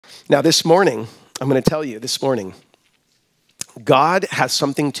Now this morning, I'm going to tell you this morning, God has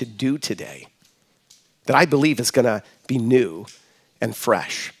something to do today that I believe is going to be new and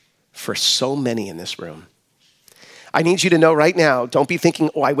fresh for so many in this room. I need you to know right now, don't be thinking,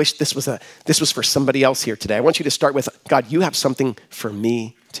 oh, I wish this was for somebody else here today. I want you to start with, God, you have something for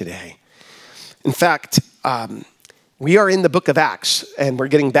me today. In fact, we are in the book of Acts, and we're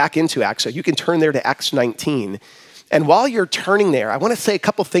getting back into Acts, so you can turn there to Acts 19. And while you're turning there, I want to say a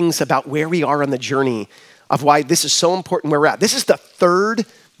couple things about where we are on the journey of why this is so important where we're at. This is the third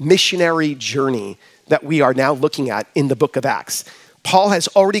missionary journey that we are now looking at in the book of Acts. Paul has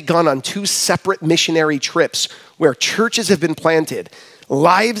already gone on 2 separate missionary trips where churches have been planted,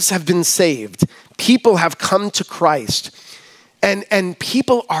 lives have been saved, people have come to Christ, and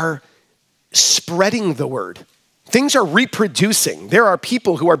people are spreading the word. Things are reproducing. There are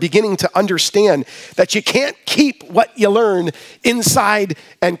people who are beginning to understand that you can't keep what you learn inside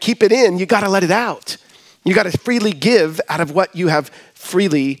and keep it in. You got to let it out. You got to freely give out of what you have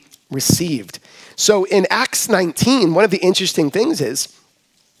freely received. So in Acts 19, one of the interesting things is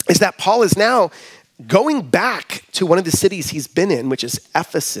that Paul is now going back to one of the cities he's been in, which is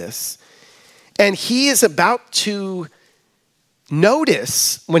Ephesus, and he is about to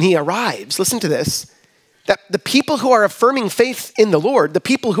notice when he arrives, listen to this, that the people who are affirming faith in the Lord, the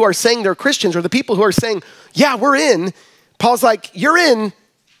people who are saying they're Christians, or the people who are saying, yeah, we're in, Paul's like, you're in,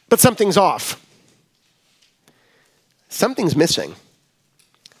 but something's off. Something's missing.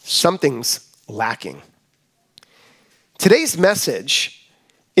 Something's lacking. Today's message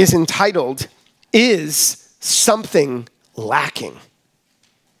is entitled, Is Something Lacking?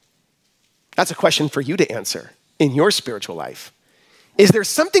 That's a question for you to answer in your spiritual life. Is there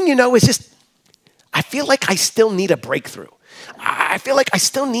something is just, I feel like I still need a breakthrough. I feel like I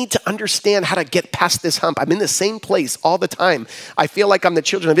still need to understand how to get past this hump. I'm in the same place all the time. I feel like I'm the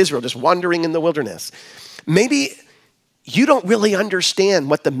children of Israel just wandering in the wilderness. Maybe you don't really understand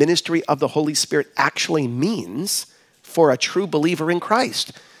what the ministry of the Holy Spirit actually means for a true believer in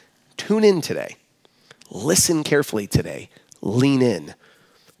Christ. Tune in today. Listen carefully today. Lean in.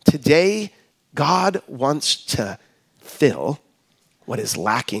 Today, God wants to fill what is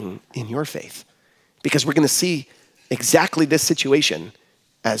lacking in your faith, because we're going to see exactly this situation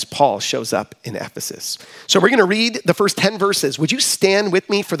as Paul shows up in Ephesus. So we're going to read the first 10 verses. Would you stand with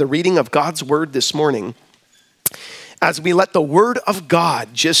me for the reading of God's word this morning, as we let the word of God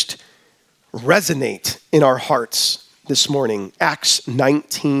just resonate in our hearts this morning. Acts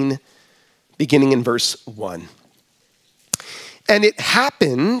 19, beginning in verse 1. And it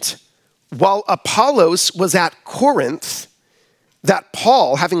happened while Apollos was at Corinth that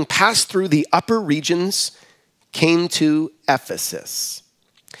Paul, having passed through the upper regions, came to Ephesus.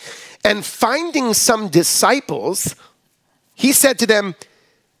 And finding some disciples, he said to them,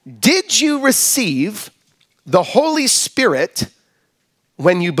 did you receive the Holy Spirit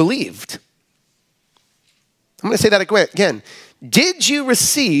when you believed? I'm going to say that again. Did you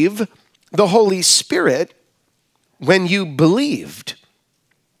receive the Holy Spirit when you believed?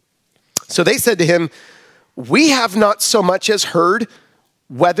 So they said to him, we have not so much as heard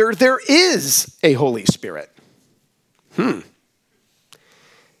whether there is a Holy Spirit. And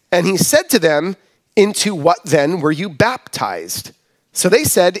he said to them, into what then were you baptized? So they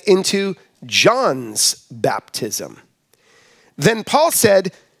said, into John's baptism. Then Paul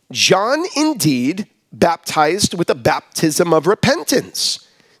said, John indeed baptized with a baptism of repentance,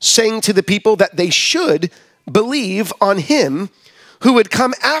 saying to the people that they should believe on him who would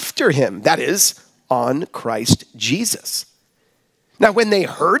come after him, that is, on Christ Jesus. Now, when they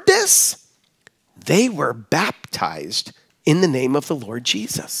heard this, they were baptized in the name of the Lord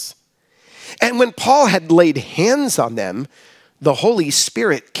Jesus. And when Paul had laid hands on them, the Holy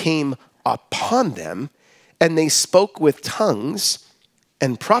Spirit came upon them, and they spoke with tongues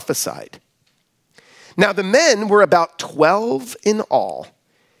and prophesied. Now the men were about 12 in all,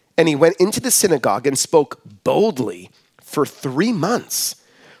 and he went into the synagogue and spoke boldly for 3 months,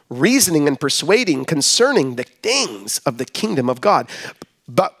 reasoning and persuading concerning the things of the kingdom of God.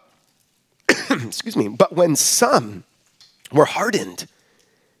 But, but when some were hardened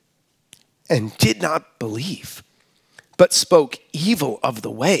and did not believe, but spoke evil of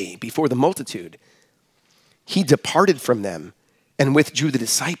the way before the multitude, he departed from them and withdrew the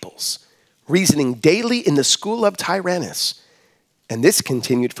disciples, reasoning daily in the school of Tyrannus. And this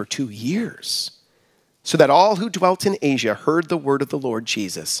continued for 2 years, so that all who dwelt in Asia heard the word of the Lord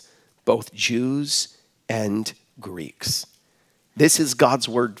Jesus, both Jews and Greeks. This is God's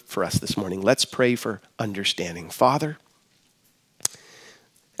word for us this morning. Let's pray for understanding. Father,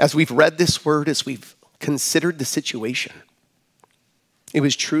 as we've read this word, as we've considered the situation, It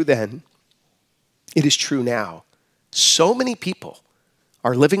was true then. It is true now. So many people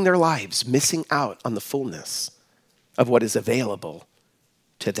are living their lives missing out on the fullness of what is available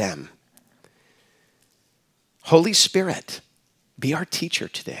to them. Holy Spirit, be our teacher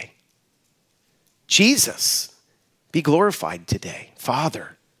today. Jesus, be glorified today.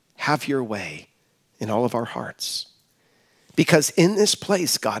 Father, have your way in all of our hearts. Because in this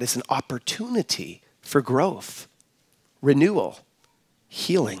place, God, is an opportunity for growth, renewal,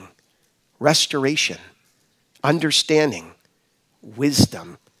 healing, restoration, understanding,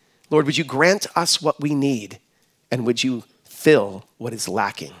 wisdom. Lord, would you grant us what we need, and would you fill what is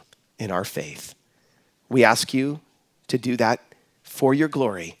lacking in our faith? We ask you to do that for your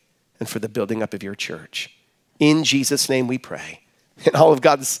glory and for the building up of your church. In Jesus' name we pray. And all of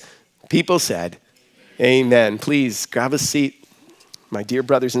God's people said, amen. Please grab a seat, my dear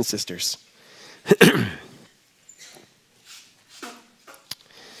brothers and sisters.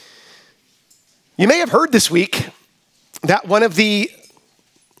 You may have heard this week that one of the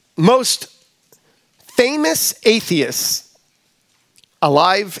most famous atheists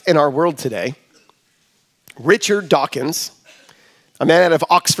alive in our world today, Richard Dawkins, a man out of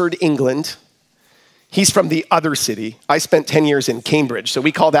Oxford, England. He's from the other city. I spent 10 years in Cambridge, so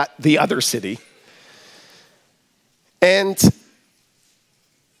we call that the other city. And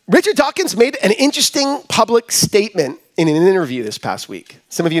Richard Dawkins made an interesting public statement in an interview this past week.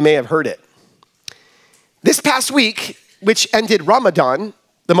 Some of you may have heard it. This past week, which ended Ramadan,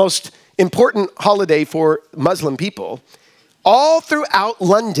 the most important holiday for Muslim people, all throughout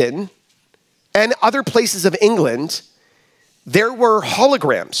London and other places of England, there were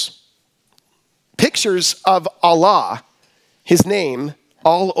holograms, pictures of Allah, his name,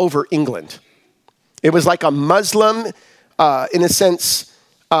 all over England. It was like a Muslim, in a sense,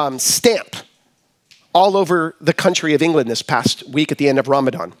 stamp all over the country of England this past week at the end of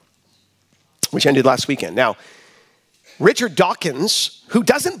Ramadan, which ended last weekend. Now, Richard Dawkins, who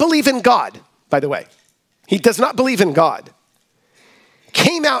doesn't believe in God, by the way, he does not believe in God,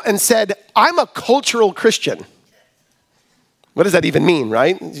 came out and said, I'm a cultural Christian. What does that even mean,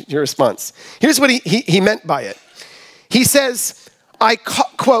 right? Your response. Here's what he meant by it. He says,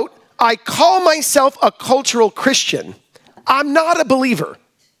 quote, I call myself a cultural Christian. I'm not a believer.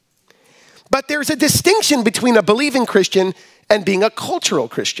 But there's a distinction between a believing Christian and being a cultural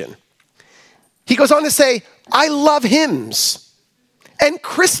Christian. He goes on to say, I love hymns and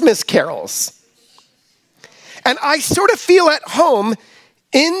Christmas carols. And I sort of feel at home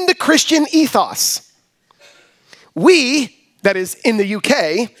in the Christian ethos. We, that is in the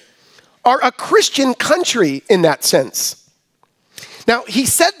UK, are a Christian country in that sense. Now, he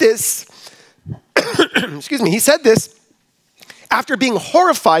said this, he said this after being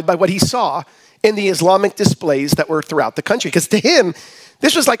horrified by what he saw in the Islamic displays that were throughout the country. Because to him,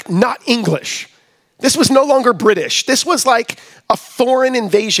 this was like not English. This was no longer British. This was like a foreign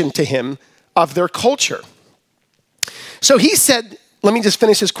invasion to him of their culture. So he said, let me just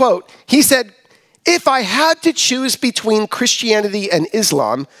finish his quote. He said, if I had to choose between Christianity and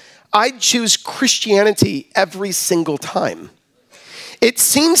Islam, I'd choose Christianity every single time. It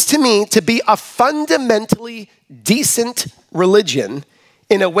seems to me to be a fundamentally decent religion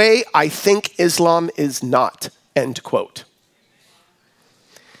in a way I think Islam is not, end quote.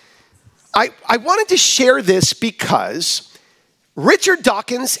 I wanted to share this because Richard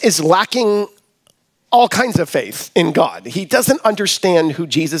Dawkins is lacking all kinds of faith in God. He doesn't understand who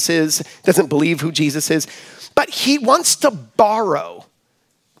Jesus is, doesn't believe who Jesus is, but he wants to borrow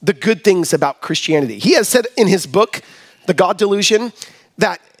the good things about Christianity. He has said in his book, The God Delusion,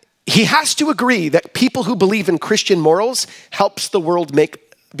 that he has to agree that people who believe in Christian morals helps the world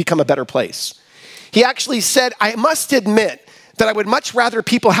become a better place. He actually said, I must admit that I would much rather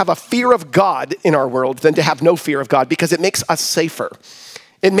people have a fear of God in our world than to have no fear of God, because it makes us safer.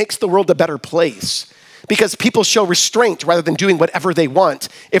 It makes the world a better place because people show restraint rather than doing whatever they want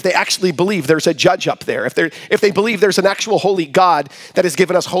if they actually believe there's a judge up there, if they believe there's an actual holy God that has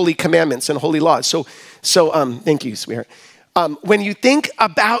given us holy commandments and holy laws. So thank you, sweetheart. When you think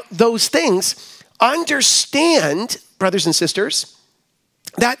about those things, understand, brothers and sisters,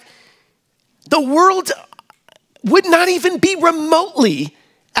 that the world would not even be remotely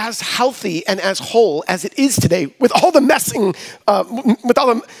as healthy and as whole as it is today with all the messing, with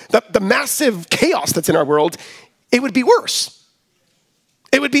all the massive chaos that's in our world. It would be worse.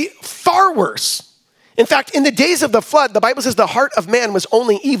 It would be far worse. In fact, in the days of the flood, the Bible says the heart of man was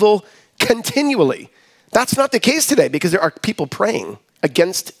only evil continually. That's not the case today because there are people praying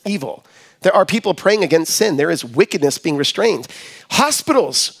against evil. There are people praying against sin. There is wickedness being restrained.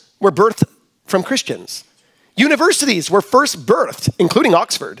 Hospitals were birthed from Christians. Universities were first birthed, including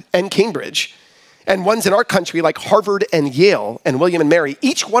Oxford and Cambridge, and ones in our country like Harvard and Yale and William and Mary.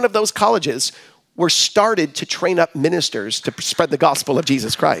 Each one of those colleges were started to train up ministers to spread the gospel of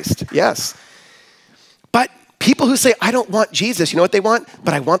Jesus Christ. Yes. But people who say, I don't want Jesus, you know what they want?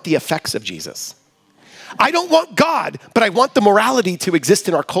 But I want the effects of Jesus. I don't want God, but I want the morality to exist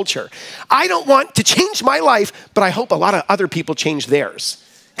in our culture. I don't want to change my life, but I hope a lot of other people change theirs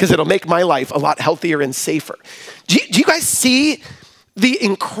because it'll make my life a lot healthier and safer. Do you guys see the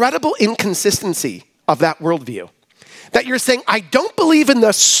incredible inconsistency of that worldview? That you're saying, I don't believe in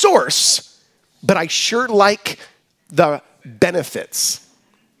the source, but I sure like the benefits.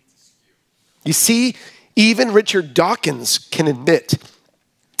 You see, even Richard Dawkins can admit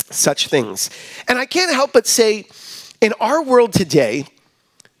such things. And I can't help but say, in our world today,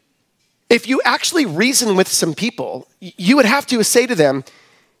 if you actually reason with some people, you would have to say to them,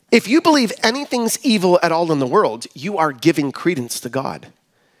 if you believe anything's evil at all in the world, you are giving credence to God.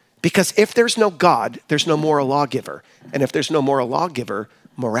 Because if there's no God, there's no moral lawgiver. And if there's no moral lawgiver,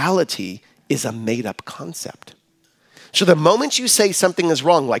 morality is a made-up concept. So the moment you say something is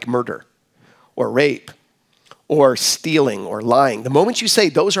wrong, like murder or rape or stealing or lying, the moment you say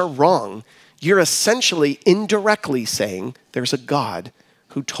those are wrong, you're essentially indirectly saying there's a God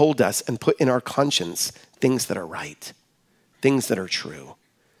who told us and put in our conscience things that are right, things that are true,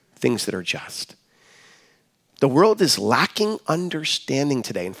 things that are just. The world is lacking understanding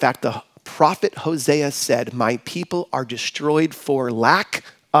today. In fact, the prophet Hosea said, my people are destroyed for lack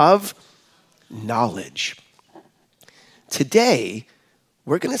of knowledge. Today,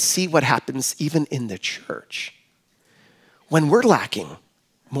 we're going to see what happens even in the church when we're lacking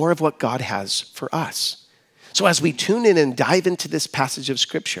more of what God has for us. So as we tune in and dive into this passage of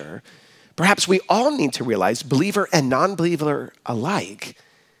Scripture, perhaps we all need to realize, believer and non-believer alike,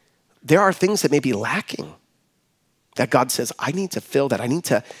 there are things that may be lacking that God says, I need to fill that. I need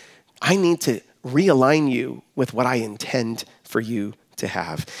to realign you with what I intend for you to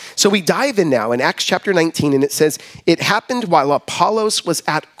have. So we dive in now in Acts chapter 19, and it says, it happened while Apollos was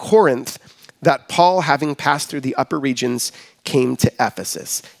at Corinth that Paul, having passed through the upper regions, came to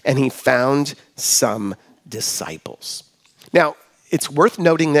Ephesus, and he found some disciples. Now, it's worth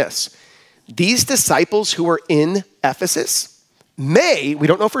noting this. These disciples who were in Ephesus may, we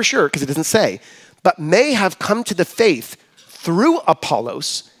don't know for sure because it doesn't say, but may have come to the faith through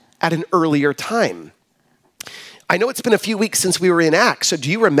Apollos at an earlier time. I know it's been a few weeks since we were in Acts, so do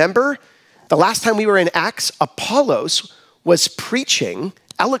you remember the last time we were in Acts, Apollos was preaching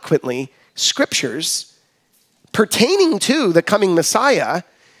eloquently scriptures pertaining to the coming Messiah,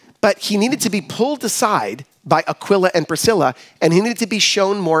 but he needed to be pulled aside by Aquila and Priscilla, and he needed to be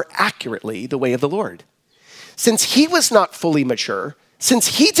shown more accurately the way of the Lord. Since he was not fully mature,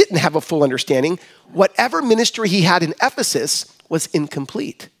 since he didn't have a full understanding, whatever ministry he had in Ephesus was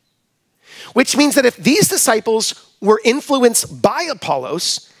incomplete. Which means that if these disciples were influenced by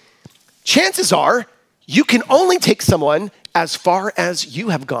Apollos, chances are you can only take someone as far as you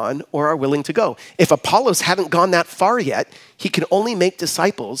have gone or are willing to go. If Apollos hadn't gone that far yet, he can only make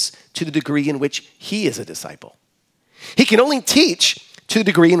disciples to the degree in which he is a disciple. He can only teach to the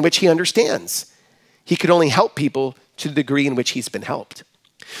degree in which he understands. He can only help people to the degree in which he's been helped.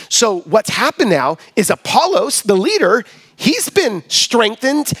 So what's happened now is Apollos, the leader, he's been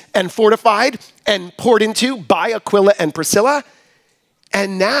strengthened and fortified and poured into by Aquila and Priscilla.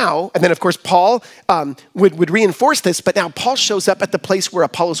 And now, and then of course Paul would reinforce this, but now Paul shows up at the place where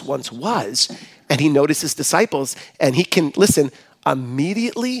Apollos once was, and he notices disciples, and he can, listen,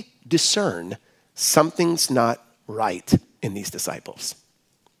 immediately discern something's not right in these disciples.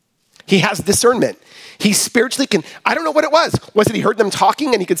 He has discernment. He spiritually can, I don't know what it was. Was it he heard them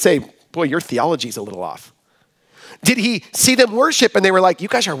talking and he could say, boy, your theology's a little off? Did he see them worship and they were like, you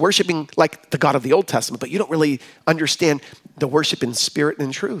guys are worshiping like the God of the Old Testament, but you don't really understand the worship in spirit and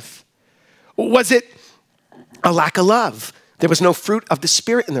in truth? Was it a lack of love? There was no fruit of the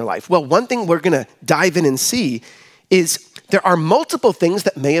Spirit in their life. Well, one thing we're going to dive in and see is there are multiple things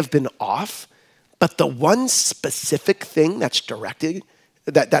that may have been off, but the one specific thing that's directed,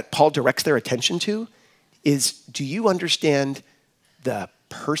 that Paul directs their attention to is, do you understand the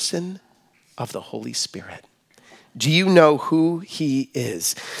person of the Holy Spirit? Do you know who he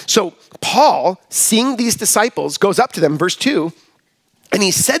is? So Paul, seeing these disciples, goes up to them, verse 2, and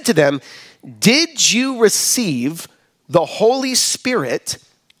he said to them, did you receive the Holy Spirit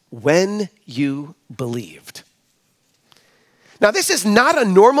when you believed? Now, this is not a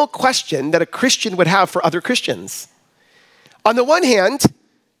normal question that a Christian would have for other Christians. On the one hand,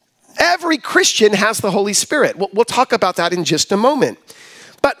 every Christian has the Holy Spirit. We'll talk about that in just a moment.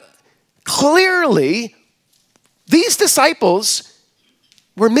 But clearly, These disciples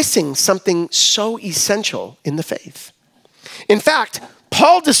were missing something so essential in the faith. In fact,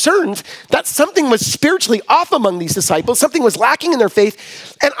 Paul discerned that something was spiritually off among these disciples. Something was lacking in their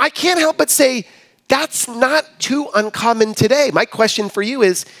faith. And I can't help but say, that's not too uncommon today. My question for you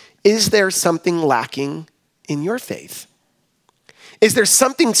is there something lacking in your faith? Is there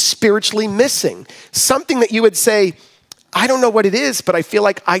something spiritually missing? Something that you would say, I don't know what it is, but I feel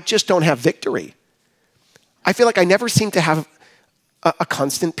like I just don't have victory. I feel like I never seem to have a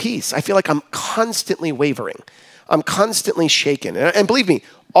constant peace. I feel like I'm constantly wavering. I'm constantly shaken. And believe me,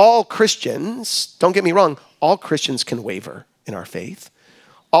 all Christians, don't get me wrong, all Christians can waver in our faith.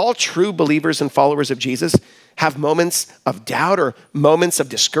 All true believers and followers of Jesus have moments of doubt or moments of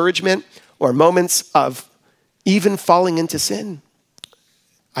discouragement or moments of even falling into sin.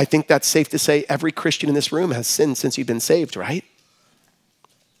 I think that's safe to say every Christian in this room has sinned since you've been saved, right?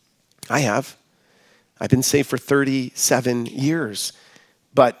 I have. I've been saved for 37 years,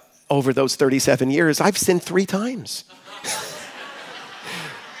 but over those 37 years, I've sinned 3 times.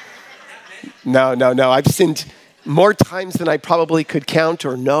 No. I've sinned more times than I probably could count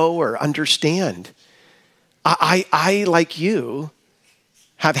or know or understand. I like you,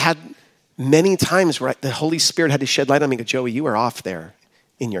 have had many times where the Holy Spirit had to shed light on me and go, Joey, you are off there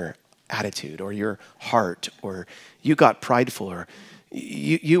in your attitude or your heart, or you got prideful, or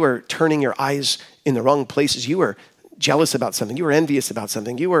you were turning your eyes in the wrong places. You were jealous about something. You were envious about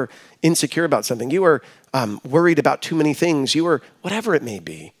something. You were insecure about something. You were worried about too many things. You were whatever it may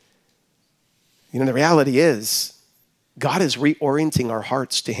be. You know, the reality is God is reorienting our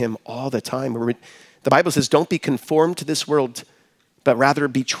hearts to him all the time. The Bible says, don't be conformed to this world, but rather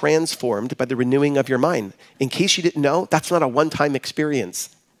be transformed by the renewing of your mind. In case you didn't know, that's not a one-time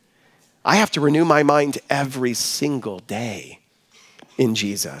experience. I have to renew my mind every single day in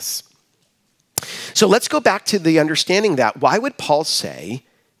Jesus. So let's go back to the understanding that. Why would Paul say,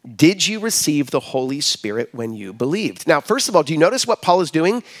 did you receive the Holy Spirit when you believed? Now, first of all, do you notice what Paul is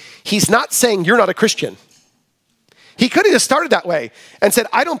doing? He's not saying you're not a Christian. He could have just started that way and said,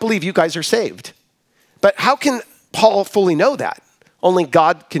 I don't believe you guys are saved. But how can Paul fully know that? Only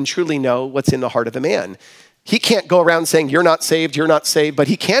God can truly know what's in the heart of a man. He can't go around saying, you're not saved, but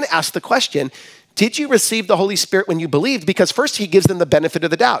he can ask the question, did you receive the Holy Spirit when you believed? Because first he gives them the benefit of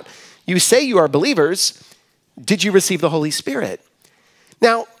the doubt. You say you are believers, did you receive the Holy Spirit?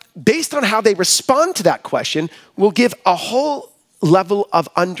 Now, based on how they respond to that question, will give a whole level of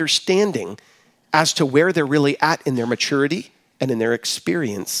understanding as to where they're really at in their maturity and in their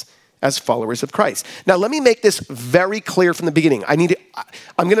experience as followers of Christ. Now, let me make this very clear from the beginning. I'm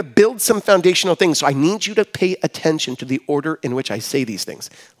going to build some foundational things, so I need you to pay attention to the order in which I say these things.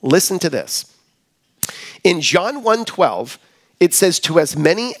 Listen to this. In John 1:12, it says, to as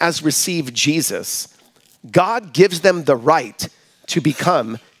many as receive Jesus, God gives them the right to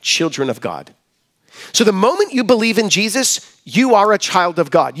become children of God. So the moment you believe in Jesus, you are a child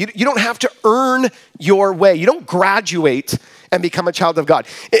of God. You don't have to earn your way. You don't graduate and become a child of God.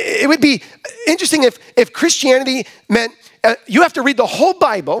 It would be interesting if Christianity meant you have to read the whole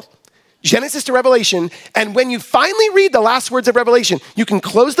Bible, Genesis to Revelation, and when you finally read the last words of Revelation, you can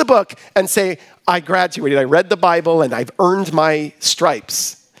close the book and say, I graduated, I read the Bible, and I've earned my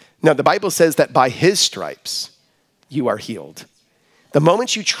stripes. No, the Bible says that by his stripes, you are healed. The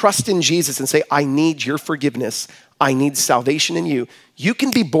moment you trust in Jesus and say, I need your forgiveness, I need salvation in you, you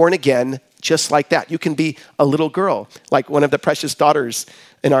can be born again just like that. You can be a little girl, like one of the precious daughters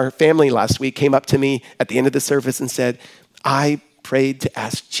in our family last week came up to me at the end of the service and said, I prayed to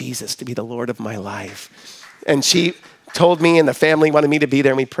ask Jesus to be the Lord of my life. And she told me, and the family wanted me to be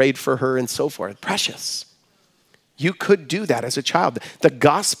there, and we prayed for her and so forth. Precious. You could do that as a child. The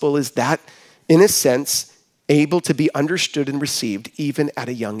gospel is that, in a sense, able to be understood and received even at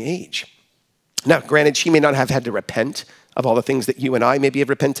a young age. Now, granted, she may not have had to repent of all the things that you and I maybe have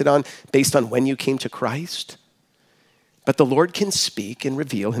repented on based on when you came to Christ. But the Lord can speak and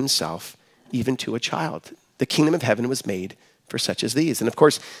reveal himself even to a child. The kingdom of heaven was made for such as these. And of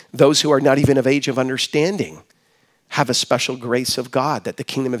course, those who are not even of age of understanding have a special grace of God that the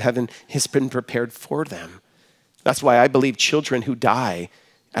kingdom of heaven has been prepared for them. That's why I believe children who die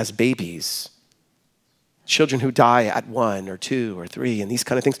as babies, children who die at 1 or 2 or 3 and these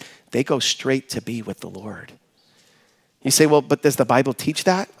kind of things, they go straight to be with the Lord. You say, well, but does the Bible teach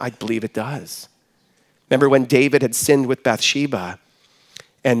that? I believe it does. Remember when David had sinned with Bathsheba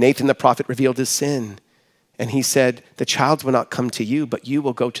and Nathan the prophet revealed his sin and he said, the child will not come to you, but you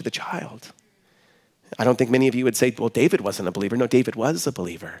will go to the child. I don't think many of you would say, well, David wasn't a believer. No, David was a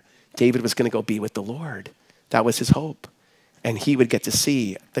believer. David was going to go be with the Lord. That was his hope. And he would get to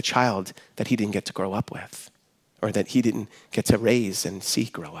see the child that he didn't get to grow up with. or that he didn't get to raise and see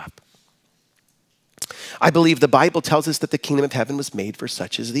grow up. I believe the Bible tells us that the kingdom of heaven was made for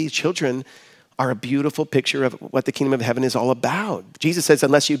such as these. Children are a beautiful picture of what the kingdom of heaven is all about. Jesus says,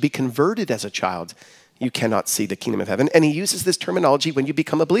 unless you be converted as a child, you cannot see the kingdom of heaven. And he uses this terminology when you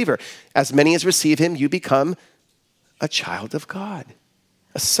become a believer. As many as receive him, you become a child of God,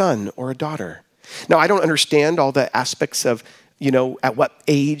 a son or a daughter. Now, I don't understand all the aspects of, at what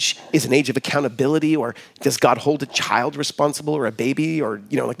age is an age of accountability, or does God hold a child responsible or a baby, or,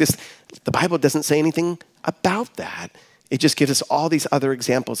 like this. The Bible doesn't say anything about that. It just gives us all these other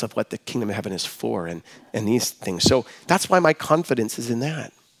examples of what the kingdom of heaven is for and these things. So that's why my confidence is in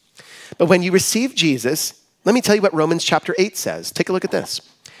that. But when you receive Jesus, let me tell you what Romans chapter 8 says. Take a look at this.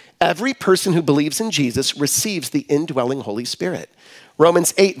 Every person who believes in Jesus receives the indwelling Holy Spirit.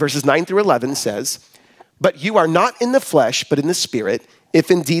 Romans 8 verses 9 through 11 says, but you are not in the flesh, but in the Spirit,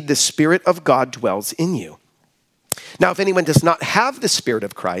 if indeed the Spirit of God dwells in you. Now, if anyone does not have the Spirit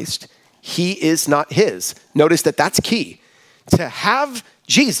of Christ, he is not his. Notice that that's key. To have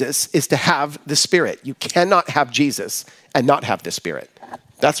Jesus is to have the Spirit. You cannot have Jesus and not have the Spirit.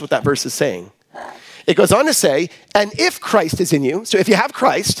 That's what that verse is saying. It goes on to say, and if Christ is in you, so if you have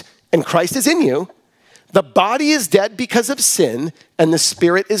Christ and Christ is in you, the body is dead because of sin and the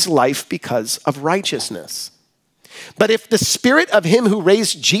Spirit is life because of righteousness. But if the Spirit of him who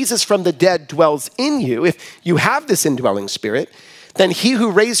raised Jesus from the dead dwells in you, if you have this indwelling Spirit, then he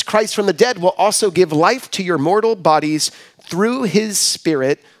who raised Christ from the dead will also give life to your mortal bodies through his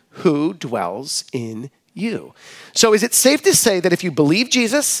Spirit who dwells in you. So is it safe to say that if you believe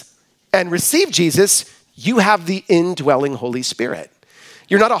Jesus and receive Jesus, you have the indwelling Holy Spirit?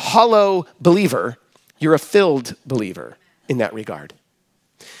 You're not a hollow believer, you're a filled believer in that regard.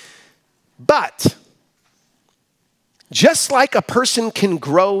 But just like a person can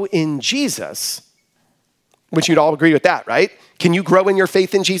grow in Jesus, which you'd all agree with that, right? Can you grow in your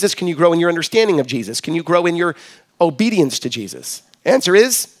faith in Jesus? Can you grow in your understanding of Jesus? Can you grow in your obedience to Jesus? Answer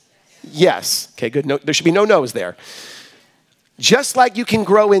is yes. Okay, good. No, there should be no no's there. Just like you can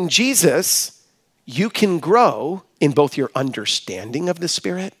grow in Jesus, you can grow in both your understanding of the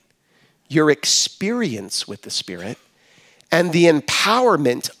Spirit, your experience with the Spirit, and the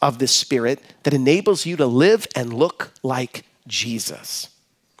empowerment of the Spirit that enables you to live and look like Jesus.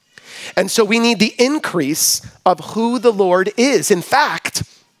 And so we need the increase of who the Lord is. In fact,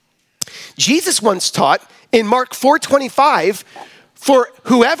 Jesus once taught in Mark 4:25, for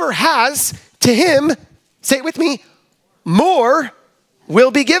whoever has, to him, say it with me, more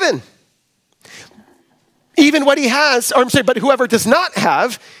will be given. Even what he has, or I'm sorry, but whoever does not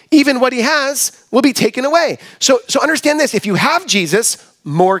have, even what he has will be taken away. So understand this, if you have Jesus,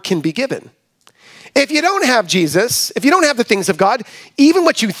 more can be given. If you don't have Jesus, if you don't have the things of God, even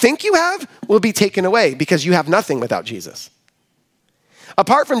what you think you have will be taken away because you have nothing without Jesus.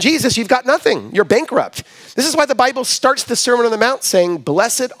 Apart from Jesus, you've got nothing. You're bankrupt. This is why the Bible starts the Sermon on the Mount saying,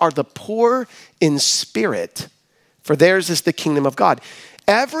 blessed are the poor in spirit, for theirs is the kingdom of God.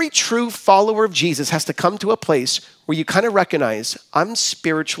 Every true follower of Jesus has to come to a place where you kind of recognize, I'm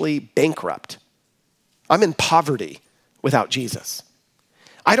spiritually bankrupt. I'm in poverty without Jesus.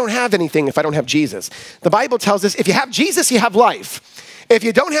 I don't have anything if I don't have Jesus. The Bible tells us if you have Jesus, you have life. If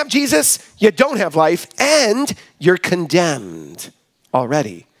you don't have Jesus, you don't have life, and you're condemned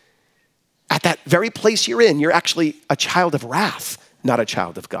already. At that very place you're in, you're actually a child of wrath, not a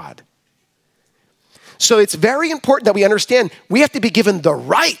child of God. So it's very important that we understand we have to be given the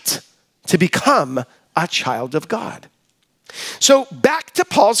right to become a child of God. So back to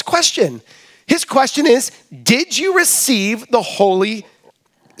Paul's question. His question is, did you receive the Holy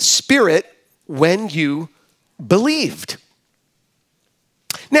Spirit when you believed?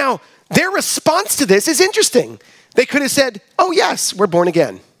 Now, their response to this is interesting. They could have said, oh yes, we're born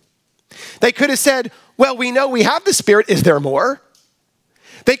again. They could have said, well, we know we have the Spirit. Is there more?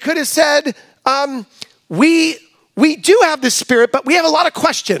 They could have said, we do have the Spirit, but we have a lot of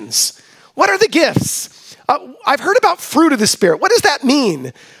questions. What are the gifts? I've heard about fruit of the Spirit. What does that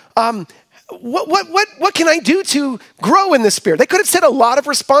mean? What can I do to grow in the Spirit? They could have said a lot of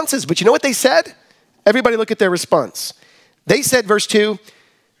responses, but you know what they said? Everybody look at their response. They said, verse 2,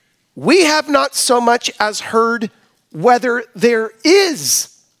 we have not so much as heard whether there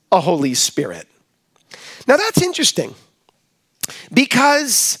is a Holy Spirit. Now that's interesting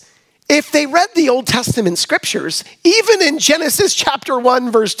because if they read the Old Testament scriptures, even in Genesis chapter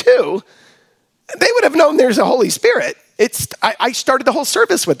 1, verse 2, they would have known there's a Holy Spirit. I started the whole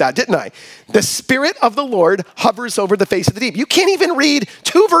service with that, didn't I? The Spirit of the Lord hovers over the face of the deep. You can't even read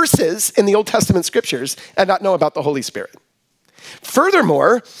 2 verses in the Old Testament scriptures and not know about the Holy Spirit.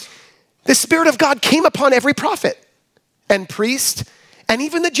 Furthermore, The Spirit of God came upon every prophet and priest and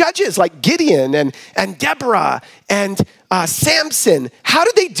even the judges like Gideon and Deborah and Samson. How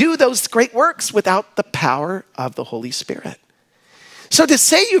did they do those great works without the power of the Holy Spirit? So to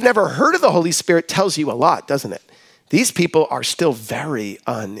say you've never heard of the Holy Spirit tells you a lot, doesn't it? These people are still very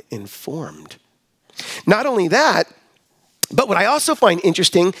uninformed. Not only that, but what I also find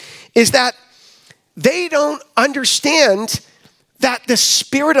interesting is that they don't understand that the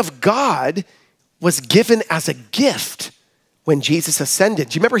Spirit of God was given as a gift when Jesus ascended.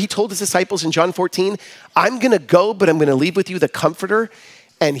 Do you remember he told his disciples in John 14, I'm going to go, but I'm going to leave with you the Comforter,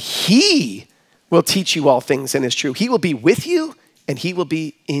 and he will teach you all things and is true. He will be with you, and he will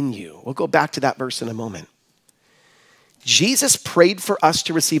be in you. We'll go back to that verse in a moment. Jesus prayed for us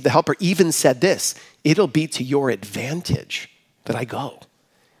to receive the Helper, even said this, it'll be to your advantage that I go.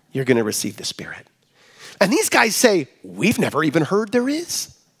 You're going to receive the Spirit. And these guys say, we've never even heard there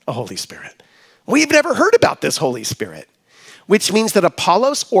is a Holy Spirit. We've never heard about this Holy Spirit, which means that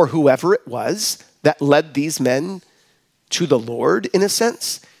Apollos or whoever it was that led these men to the Lord, in a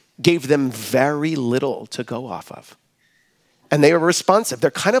sense, gave them very little to go off of. And they were responsive. They're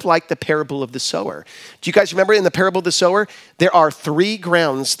kind of like the parable of the sower. Do you guys remember in the parable of the sower, there are 3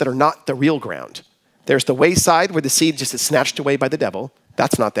 grounds that are not the real ground. There's the wayside where the seed just is snatched away by the devil.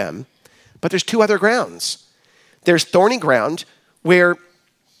 That's not them. But there's 2 other grounds. There's thorny ground where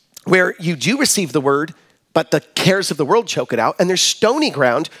you do receive the word, but the cares of the world choke it out. And there's stony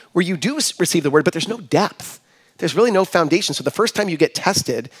ground where you do receive the word, but there's no depth. There's really no foundation. So the first time you get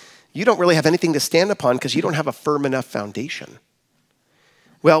tested, you don't really have anything to stand upon because you don't have a firm enough foundation.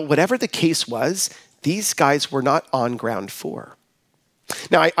 Well, whatever the case was, these guys were not on ground 4.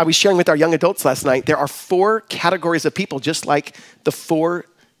 Now, I was sharing with our young adults last night, there are 4 categories of people, just like the 4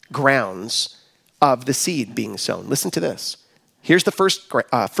 grounds of the seed being sown. Listen to this. Here's the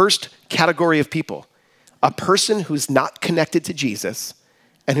first category of people. A person who's not connected to Jesus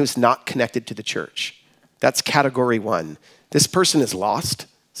and who's not connected to the church. That's category 1. This person is lost,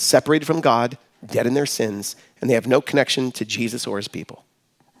 separated from God, dead in their sins, and they have no connection to Jesus or his people.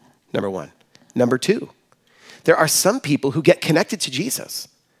 Number 1. Number 2, there are some people who get connected to Jesus,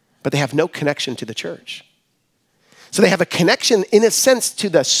 but they have no connection to the church. So they have a connection, in a sense, to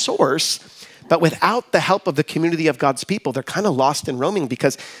the source, but without the help of the community of God's people, they're kind of lost and roaming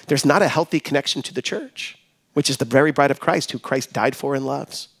because there's not a healthy connection to the church, which is the very bride of Christ, who Christ died for and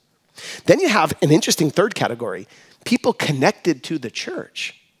loves. Then you have an interesting 3rd category, people connected to the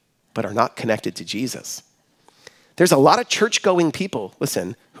church, but are not connected to Jesus. There's a lot of church-going people,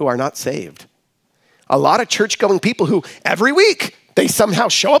 listen, who are not saved. A lot of church-going people who every week they somehow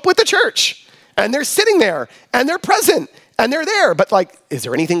show up with the church and they're sitting there and they're present and they're there. But like, is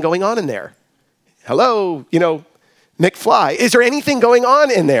there anything going on in there? Hello, McFly, is there anything going on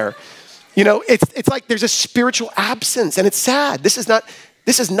in there? It's like there's a spiritual absence and it's sad. This is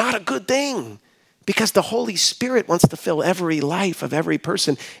not a good thing because the Holy Spirit wants to fill every life of every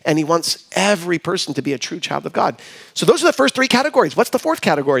person and he wants every person to be a true child of God. So those are the first 3 categories. What's the 4th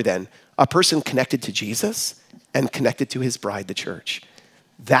category then? A person connected to Jesus and connected to his bride, the church.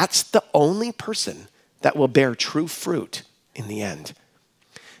 That's the only person that will bear true fruit in the end.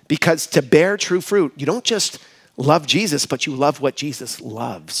 Because to bear true fruit, you don't just love Jesus, but you love what Jesus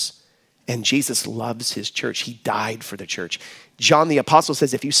loves. And Jesus loves his church. He died for the church. John the Apostle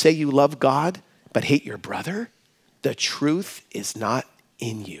says, if you say you love God, but hate your brother, the truth is not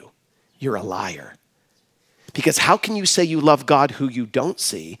in you. You're a liar. Because how can you say you love God who you don't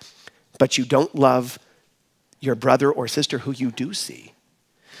see, but you don't love your brother or sister who you do see?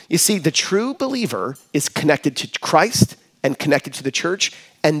 You see, the true believer is connected to Christ and connected to the church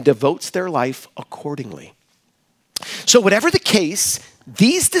and devotes their life accordingly. So whatever the case,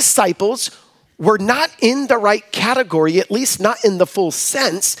 these disciples were not in the right category, at least not in the full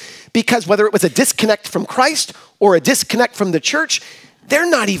sense, because whether it was a disconnect from Christ or a disconnect from the church, they're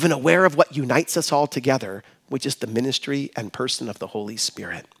not even aware of what unites us all together, which is the ministry and person of the Holy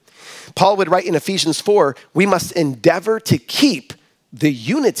Spirit. Paul would write in Ephesians 4, we must endeavor to keep the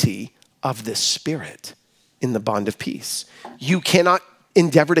unity of the Spirit in the bond of peace. You cannot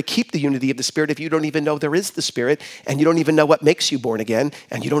endeavor to keep the unity of the Spirit if you don't even know there is the Spirit and you don't even know what makes you born again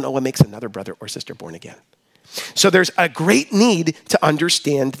and you don't know what makes another brother or sister born again. So there's a great need to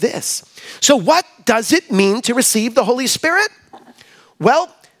understand this. So what does it mean to receive the Holy Spirit?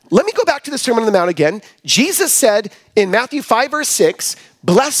 Well, let me go back to the Sermon on the Mount again. Jesus said in Matthew 5 verse 6,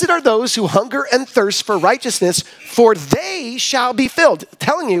 Blessed are those who hunger and thirst for righteousness, for they shall be filled.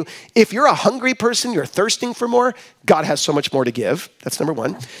 Telling you, if you're a hungry person, you're thirsting for more, God has so much more to give. That's number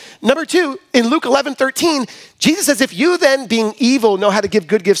one. Number two, in Luke 11:13, Jesus says, if you then, being evil, know how to give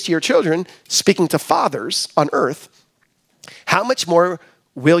good gifts to your children, speaking to fathers on earth, how much more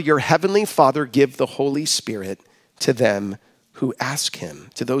will your heavenly Father give the Holy Spirit to them who ask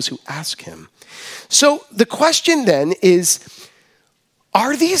him, to those who ask him? So the question then is,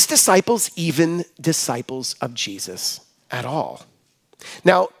 are these disciples even disciples of Jesus at all?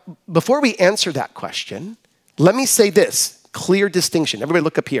 Now, before we answer that question, let me say this, clear distinction. Everybody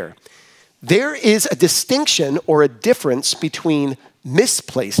look up here. There is a distinction or a difference between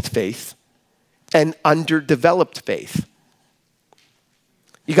misplaced faith and underdeveloped faith.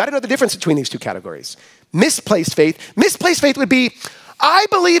 You got to know the difference between these two categories. Misplaced faith would be, I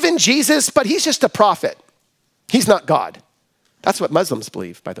believe in Jesus, but he's just a prophet. He's not God. That's what Muslims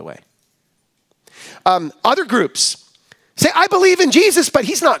believe, by the way. Other groups say, I believe in Jesus, but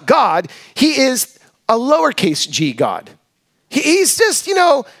he's not God. He is a lowercase g God. He's just,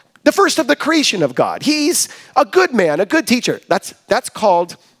 the first of the creation of God. He's a good man, a good teacher. That's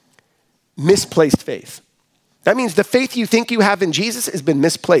called misplaced faith. That means the faith you think you have in Jesus has been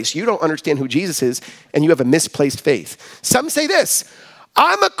misplaced. You don't understand who Jesus is, and you have a misplaced faith. Some say this,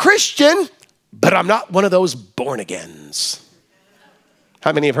 I'm a Christian, but I'm not one of those born-agains.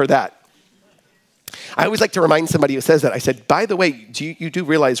 How many have heard that? I always like to remind somebody who says that. I said, by the way, you do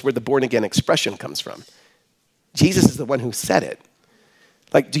realize where the born-again expression comes from? Jesus is the one who said it.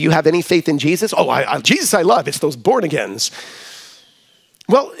 Like, do you have any faith in Jesus? Oh, Jesus I love. It's those born-agains.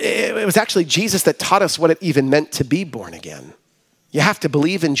 Well, it was actually Jesus that taught us what it even meant to be born again. You have to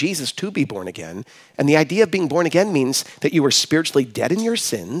believe in Jesus to be born again. And the idea of being born again means that you were spiritually dead in your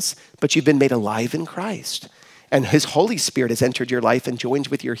sins, but you've been made alive in Christ. And his Holy Spirit has entered your life and joined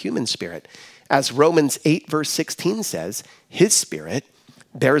with your human spirit. As Romans 8 verse 16 says, his spirit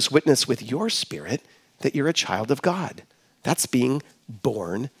bears witness with your spirit that you're a child of God. That's being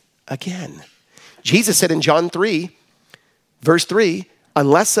born again. Jesus said in John 3, verse 3,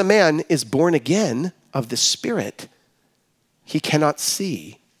 unless a man is born again of the Spirit, he cannot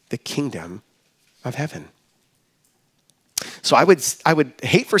see the kingdom of heaven. So I would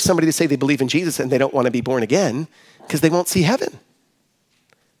hate for somebody to say they believe in Jesus and they don't want to be born again because they won't see heaven.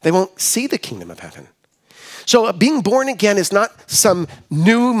 They won't see the kingdom of heaven. So being born again is not some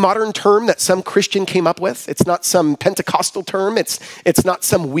new modern term that some Christian came up with. It's not some Pentecostal term. It's not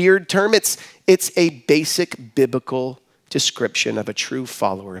some weird term. It's a basic biblical description of a true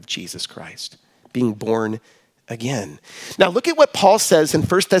follower of Jesus Christ, being born again. Now look at what Paul says in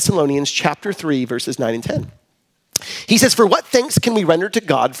 1 Thessalonians chapter 3, verses 9 and 10. He says, for what thanks can we render to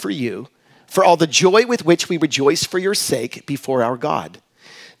God for you, for all the joy with which we rejoice for your sake before our God,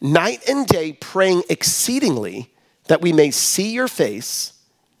 night and day praying exceedingly that we may see your face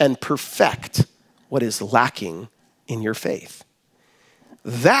and perfect what is lacking in your faith.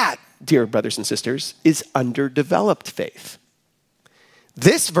 That, dear brothers and sisters, is underdeveloped faith.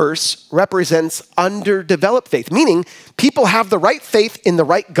 This verse represents underdeveloped faith, meaning people have the right faith in the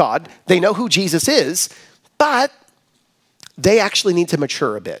right God. They know who Jesus is, but they actually need to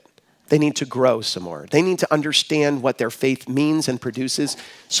mature a bit. They need to grow some more. They need to understand what their faith means and produces.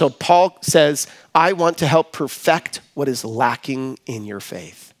 So Paul says, I want to help perfect what is lacking in your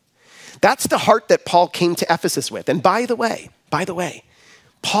faith. That's the heart that Paul came to Ephesus with. And by the way,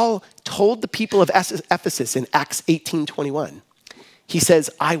 Paul told the people of Ephesus in Acts 18:21, he says,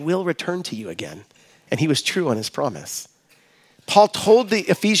 I will return to you again. And he was true on his promise. Paul told the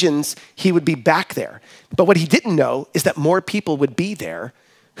Ephesians he would be back there. But what he didn't know is that more people would be there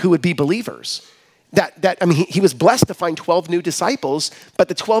who would be believers. He was blessed to find 12 new disciples, but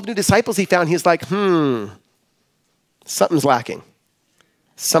the 12 new disciples he found, he's like, something's lacking.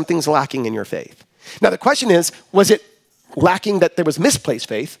 Something's lacking in your faith. Now the question is, was it lacking that there was misplaced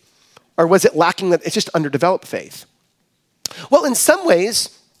faith, or was it lacking that it's just underdeveloped faith? Well, in some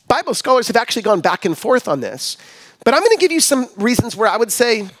ways, Bible scholars have actually gone back and forth on this, but I'm going to give you some reasons where I would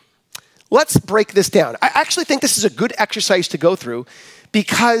say, let's break this down. I actually think this is a good exercise to go through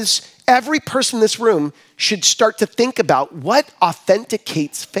because every person in this room should start to think about what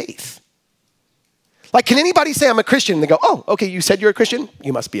authenticates faith. Like, can anybody say I'm a Christian? And they go, oh, okay, you said you're a Christian?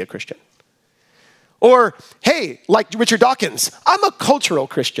 You must be a Christian. Or, hey, like Richard Dawkins, I'm a cultural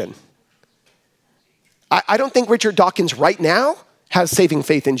Christian. I don't think Richard Dawkins right now has saving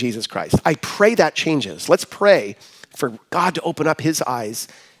faith in Jesus Christ. I pray that changes. Let's pray for God to open up his eyes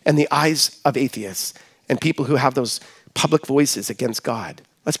and the eyes of atheists and people who have those public voices against God.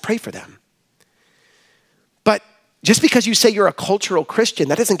 Let's pray for them. But just because you say you're a cultural Christian,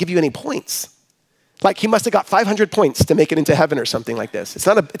 that doesn't give you any points. Like he must have got 500 points to make it into heaven or something like this. It's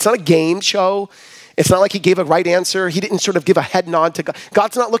not a game show. It's not like he gave a right answer. He didn't sort of give a head nod to God.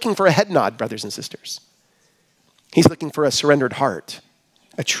 God's not looking for a head nod, brothers and sisters. He's looking for a surrendered heart,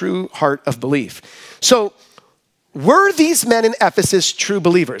 a true heart of belief. So were these men in Ephesus true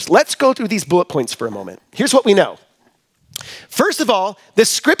believers? Let's go through these bullet points for a moment. Here's what we know. First of all, the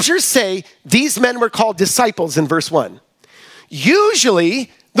scriptures say these men were called disciples in verse 1.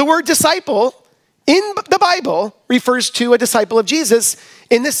 Usually, the word disciple in the Bible refers to a disciple of Jesus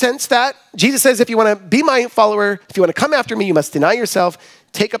in the sense that Jesus says, if you want to be my follower, if you want to come after me, you must deny yourself,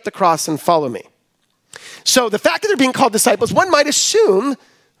 take up the cross and follow me. So the fact that they're being called disciples, one might assume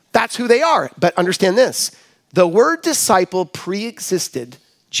that's who they are. But understand this, the word disciple pre-existed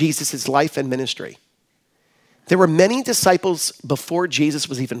Jesus' life and ministry. There were many disciples before Jesus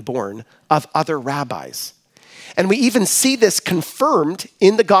was even born of other rabbis. And we even see this confirmed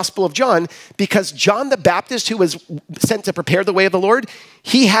in the Gospel of John because John the Baptist, who was sent to prepare the way of the Lord,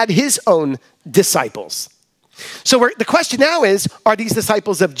 he had his own disciples. So the question now is, are these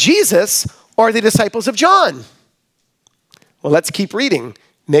disciples of Jesus or are they disciples of John? Well, let's keep reading.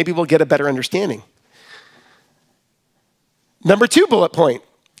 Maybe we'll get a better understanding. Number 2 bullet point.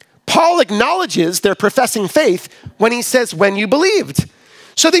 Paul acknowledges their professing faith when he says, when you believed.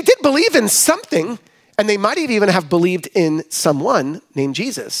 So they did believe in something, and they might even have believed in someone named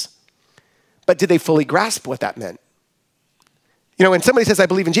Jesus. But did they fully grasp what that meant? You know, when somebody says, I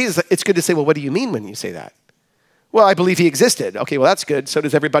believe in Jesus, it's good to say, well, what do you mean when you say that? Well, I believe he existed. Okay, well, that's good. So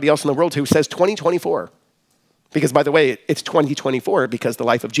does everybody else in the world who says 2024. Because, by the way, it's 2024 because the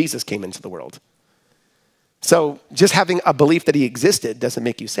life of Jesus came into the world. So just having a belief that he existed doesn't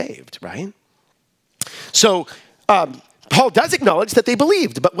make you saved, right? So Paul does acknowledge that they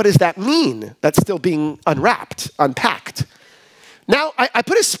believed, but what does that mean? That's still being unpacked. Now, I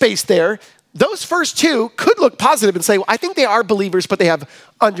put a space there. Those first 2 could look positive and say, well, I think they are believers, but they have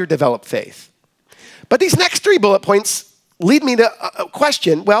underdeveloped faith. But these next 3 bullet points lead me to a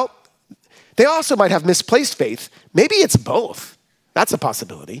question. Well, they also might have misplaced faith. Maybe it's both. That's a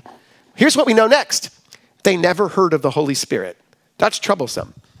possibility. Here's what we know next. They never heard of the Holy Spirit. That's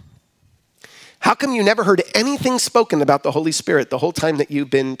troublesome. How come you never heard anything spoken about the Holy Spirit the whole time that you've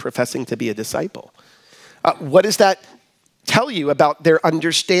been professing to be a disciple? What does that tell you about their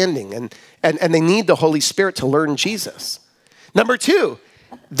understanding? And they need the Holy Spirit to learn Jesus. Number 2,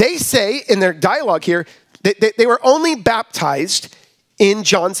 they say in their dialogue here that they were only baptized in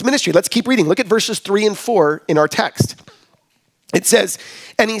John's ministry. Let's keep reading. Look at verses 3 and 4 in our text. It says,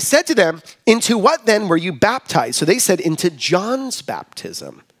 and he said to them, into what then were you baptized? So they said, into John's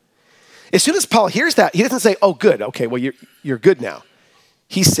baptism. As soon as Paul hears that, he doesn't say, oh, good. Okay, well, you're good now.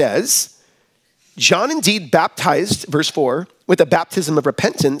 He says, John indeed baptized, verse 4, with a baptism of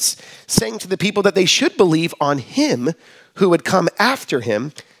repentance, saying to the people that they should believe on him who would come after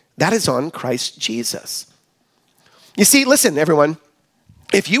him, that is on Christ Jesus. You see, listen, everyone,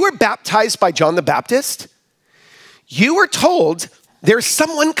 if you were baptized by John the Baptist, you were told there's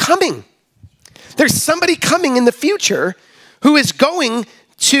someone coming. There's somebody coming in the future who is going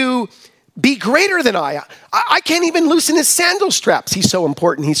to be greater than I. I can't even loosen his sandal straps. He's so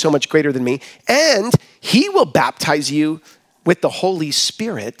important. He's so much greater than me. And he will baptize you with the Holy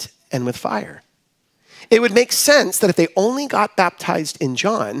Spirit and with fire. It would make sense that if they only got baptized in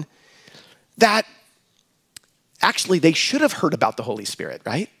John, that actually they should have heard about the Holy Spirit,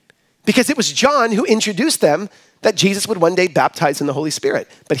 right? Because it was John who introduced them that Jesus would one day baptize in the Holy Spirit.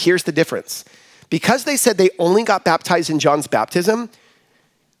 But here's the difference. Because they said they only got baptized in John's baptism,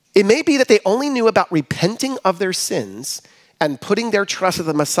 it may be that they only knew about repenting of their sins and putting their trust that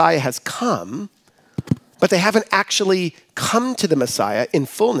the Messiah has come, but they haven't actually come to the Messiah in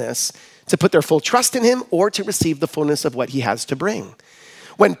fullness to put their full trust in him or to receive the fullness of what he has to bring.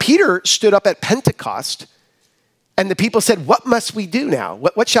 When Peter stood up at Pentecost and the people said, what must we do now?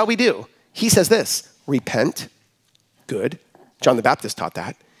 What shall we do? He says this, repent. Good. John the Baptist taught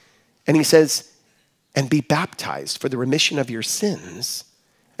that. And he says, and be baptized for the remission of your sins.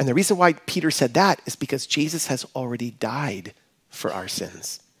 And the reason why Peter said that is because Jesus has already died for our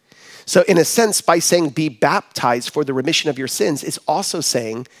sins. So in a sense, by saying be baptized for the remission of your sins, is also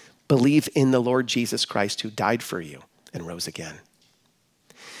saying believe in the Lord Jesus Christ who died for you and rose again.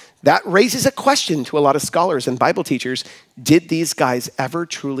 That raises a question to a lot of scholars and Bible teachers. Did these guys ever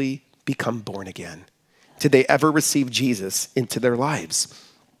truly become born again? Did they ever receive Jesus into their lives?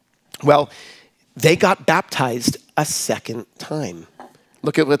 Well, they got baptized a second time.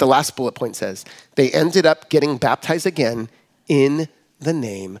 Look at what the last bullet point says. They ended up getting baptized again in the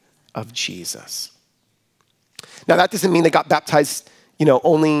name of Jesus. Now, that doesn't mean they got baptized,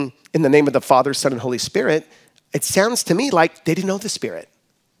 only in the name of the Father, Son, and Holy Spirit. It sounds to me like they didn't know the Spirit.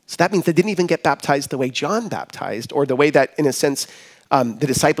 So that means they didn't even get baptized the way John baptized, or the way that, in a sense, the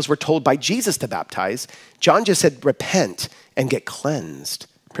disciples were told by Jesus to baptize. John just said, repent and get cleansed.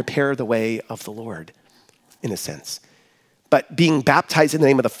 Prepare the way of the Lord, in a sense. But being baptized in the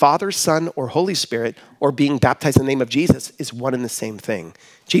name of the Father, Son, or Holy Spirit, or being baptized in the name of Jesus is one and the same thing.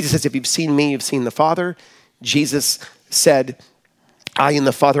 Jesus says, if you've seen me, you've seen the Father. Jesus said, I and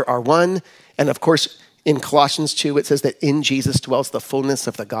the Father are one. And of course, in Colossians 2, it says that in Jesus dwells the fullness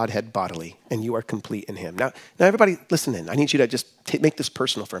of the Godhead bodily, and you are complete in him. Now everybody, listen in. I need you to just make this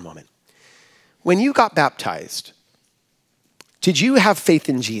personal for a moment. When you got baptized, did you have faith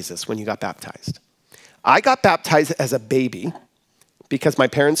in Jesus when you got baptized? I got baptized as a baby because my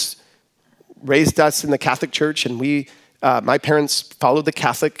parents raised us in the Catholic Church, and my parents followed the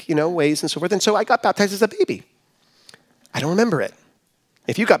Catholic, ways and so forth. And so I got baptized as a baby. I don't remember it.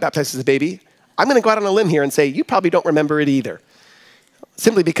 If you got baptized as a baby, I'm going to go out on a limb here and say you probably don't remember it either.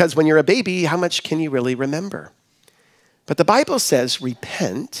 Simply because when you're a baby, how much can you really remember? But the Bible says,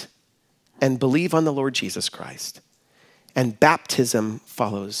 repent and believe on the Lord Jesus Christ. And baptism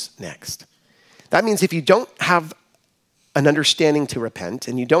follows next. That means if you don't have an understanding to repent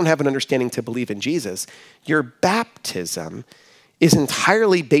and you don't have an understanding to believe in Jesus, your baptism is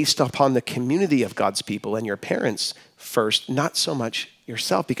entirely based upon the community of God's people and your parents first, not so much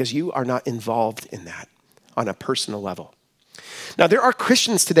yourself, because you are not involved in that on a personal level. Now, there are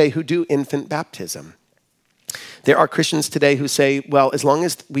Christians today who do infant baptism. There are Christians today who say, well, as long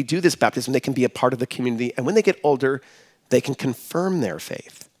as we do this baptism, they can be a part of the community, and when they get older, they can confirm their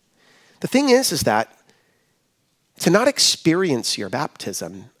faith. The thing is that to not experience your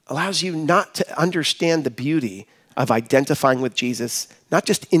baptism allows you not to understand the beauty of identifying with Jesus, not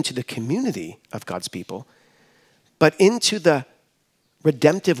just into the community of God's people, but into the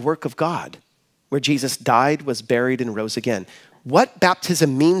redemptive work of God, where Jesus died, was buried, and rose again. What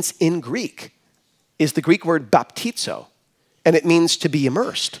baptism means in Greek is the Greek word baptizo, and it means to be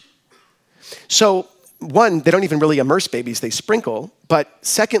immersed. So, one, they don't even really immerse babies, they sprinkle, but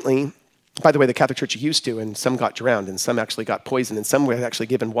secondly, by the way, the Catholic Church used to, and some got drowned, and some actually got poisoned, and some were actually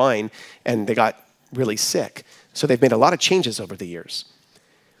given wine, and they got really sick. So they've made a lot of changes over the years.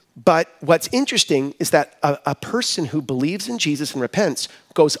 But what's interesting is that a person who believes in Jesus and repents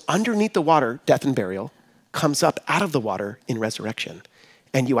goes underneath the water, death and burial, comes up out of the water in resurrection,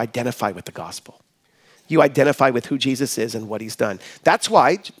 and you identify with the gospel. You identify with who Jesus is and what he's done. That's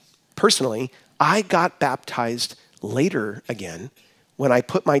why, personally, I got baptized later again when I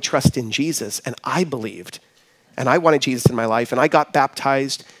put my trust in Jesus and I believed and I wanted Jesus in my life, and I got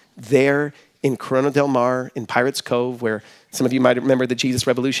baptized there in Corona del Mar in Pirates Cove, where some of you might remember the Jesus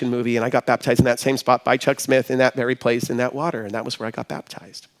Revolution movie, and I got baptized in that same spot by Chuck Smith in that very place in that water, and that was where I got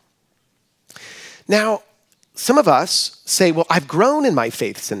baptized. Now, some of us say, well, I've grown in my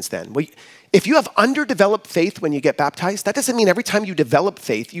faith since then. Well, if you have underdeveloped faith when you get baptized, that doesn't mean every time you develop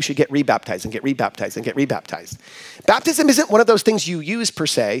faith, you should get rebaptized and get rebaptized and get rebaptized. Baptism isn't one of those things you use per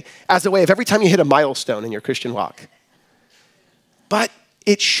se as a way of every time you hit a milestone in your Christian walk. But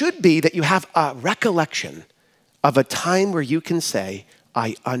it should be that you have a recollection of a time where you can say,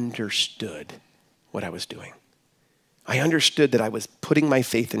 I understood what I was doing. I understood that I was putting my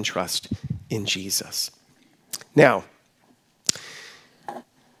faith and trust in Jesus. Now,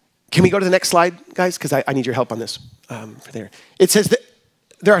 can we go to the next slide, guys? Because I need your help on this. There. It says that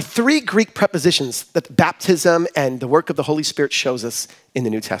there are 3 Greek prepositions that baptism and the work of the Holy Spirit shows us in the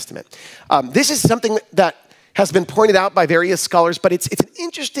New Testament. This is something that has been pointed out by various scholars, but it's an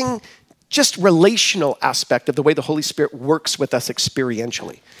interesting, just relational aspect of the way the Holy Spirit works with us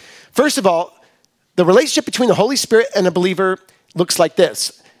experientially. First of all, the relationship between the Holy Spirit and a believer looks like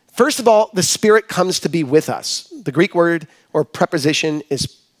this. First of all, the Spirit comes to be with us. The Greek word or preposition is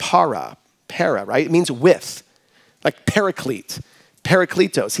para, right? It means with, like paraclete,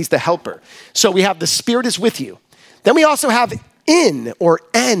 parakletos. He's the helper. So we have the Spirit is with you. Then we also have in or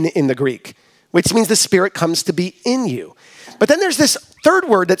en in the Greek, which means the Spirit comes to be in you. But then there's this third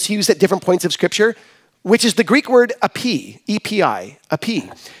word that's used at different points of Scripture, which is the Greek word epi, E-P-I, epi.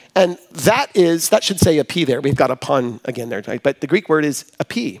 And that should say epi there. We've got a pun again there, right? But the Greek word is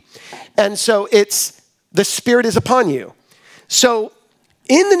epi. And so it's the Spirit is upon you. So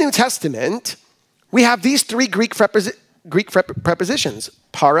in the New Testament, we have these 3 Greek prepositions,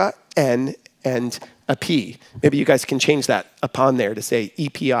 para, en, and epi. Maybe you guys can change that upon there to say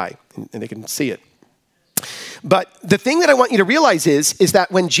E-P-I, and they can see it. But the thing that I want you to realize is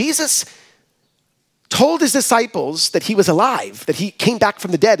that when Jesus told his disciples that he was alive, that he came back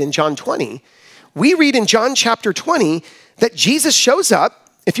from the dead in John 20, we read in John chapter 20 that Jesus shows up.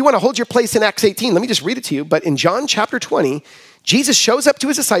 If you want to hold your place in Acts 18, let me just read it to you. But in John chapter 20, Jesus shows up to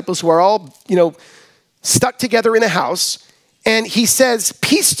his disciples who are all, stuck together in a house. And he says,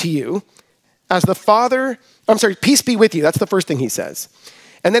 peace to you as the Father, peace be with you. That's the first thing he says.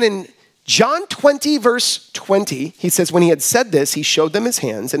 And then in John 20, verse 20, he says, when he had said this, he showed them his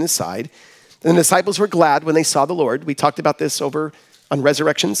hands and his side. And the disciples were glad when they saw the Lord. We talked about this over on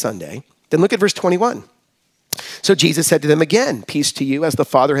Resurrection Sunday. Then look at verse 21. So Jesus said to them again, peace to you, as the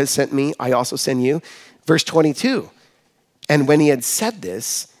Father has sent me, I also send you. Verse 22, and when he had said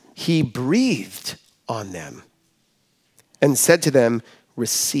this, he breathed on them and said to them,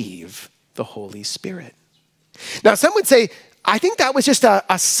 receive the Holy Spirit. Now, some would say, I think that was just a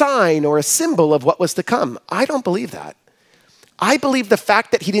sign or a symbol of what was to come. I don't believe that. I believe the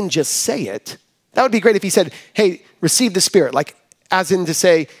fact that he didn't just say it. That would be great if he said, hey, receive the Spirit, like as in to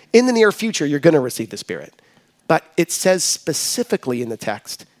say, in the near future, you're going to receive the Spirit. But it says specifically in the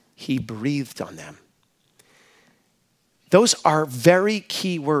text, he breathed on them. Those are very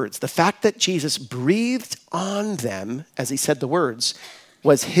key words. The fact that Jesus breathed on them, as he said the words,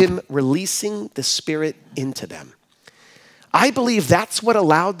 was him releasing the Spirit into them. I believe that's what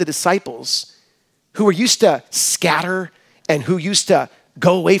allowed the disciples, who were used to scatter and who used to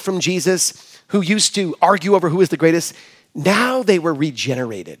go away from Jesus, who used to argue over who was the greatest, now they were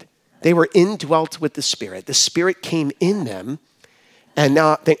regenerated. They were indwelt with the Spirit. The Spirit came in them. And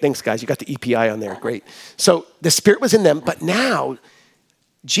now, thanks guys, you got the EPI on there, great. So the Spirit was in them, but now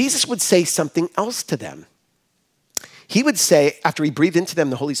Jesus would say something else to them. He would say, after he breathed into them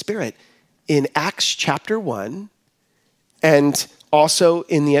the Holy Spirit, in Acts chapter 1, and also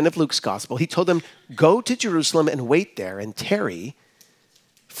in the end of Luke's gospel, he told them, go to Jerusalem and wait there and tarry,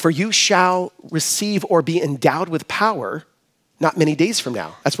 for you shall receive or be endowed with power not many days from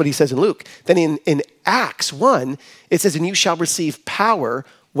now. That's what he says in Luke. Then in Acts 1, it says, and you shall receive power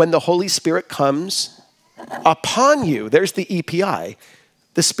when the Holy Spirit comes upon you. There's the EPI.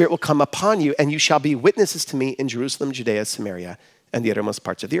 The Spirit will come upon you, and you shall be witnesses to me in Jerusalem, Judea, Samaria, and the uttermost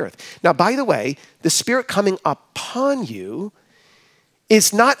parts of the earth. Now, by the way, the Spirit coming upon you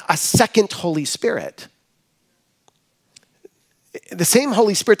is not a second Holy Spirit. The same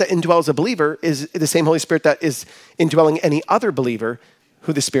Holy Spirit that indwells a believer is the same Holy Spirit that is indwelling any other believer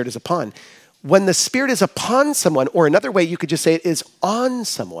who the Spirit is upon. When the Spirit is upon someone, or another way you could just say it is on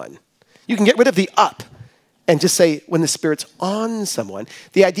someone. You can get rid of the up and just say when the Spirit's on someone.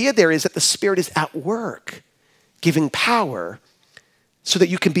 The idea there is that the Spirit is at work, giving power so that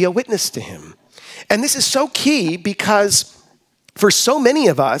you can be a witness to him. And this is so key because for so many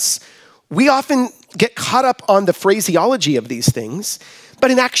of us, we often get caught up on the phraseology of these things.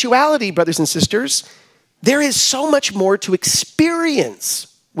 But in actuality, brothers and sisters, there is so much more to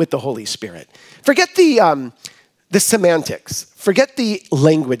experience with the Holy Spirit. Forget the semantics. Forget the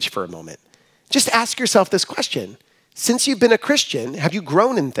language for a moment. Just ask yourself this question. Since you've been a Christian, have you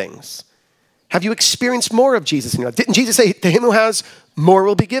grown in things? Have you experienced more of Jesus? Didn't Jesus say, to him who has, more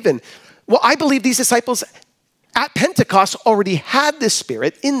will be given? Well, I believe these disciples at Pentecost already had the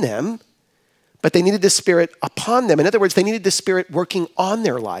Spirit in them, but they needed the Spirit upon them. In other words, they needed the Spirit working on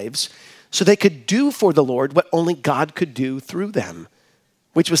their lives so they could do for the Lord what only God could do through them,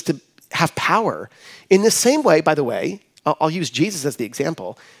 which was to have power. In the same way, by the way, I'll use Jesus as the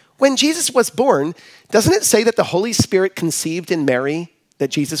example. When Jesus was born, doesn't it say that the Holy Spirit conceived in Mary that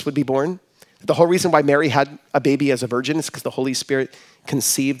Jesus would be born? The whole reason why Mary had a baby as a virgin is because the Holy Spirit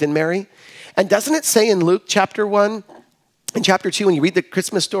conceived in Mary. And doesn't it say in Luke chapter 1 and chapter 2, when you read the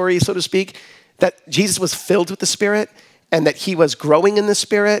Christmas story, so to speak, that Jesus was filled with the Spirit and that he was growing in the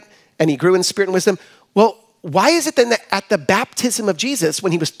Spirit and he grew in spirit and wisdom? Well, why is it then that at the baptism of Jesus,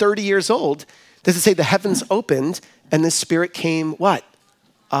 when he was 30 years old, does it say the heavens opened and the Spirit came what?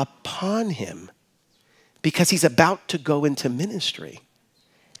 Upon him. Because he's about to go into ministry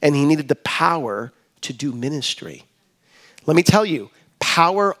and he needed the power to do ministry. Let me tell you,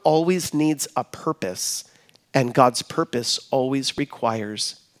 power always needs a purpose, and God's purpose always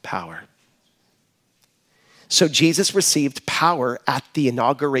requires power. So Jesus received power at the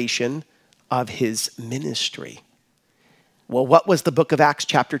inauguration of his ministry. Well, what was the book of Acts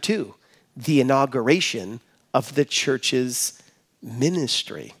chapter 2? The inauguration of the church's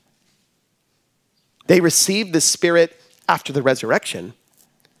ministry. They received the Spirit after the resurrection,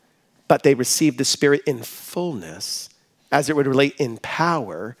 but they received the Spirit in fullness as it would relate in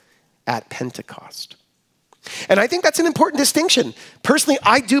power at Pentecost. And I think that's an important distinction. Personally,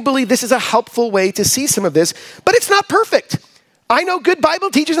 I do believe this is a helpful way to see some of this, but it's not perfect. I know good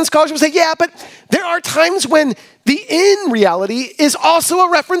Bible teachers and scholars will say, yeah, but there are times when the in reality is also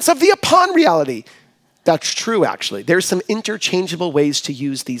a reference of the upon reality. That's true, actually. There's some interchangeable ways to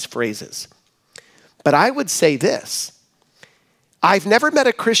use these phrases. But I would say this. I've never met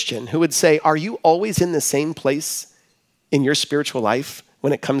a Christian who would say, are you always in the same place in your spiritual life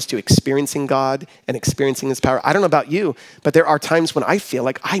when it comes to experiencing God and experiencing his power? I don't know about you, but there are times when I feel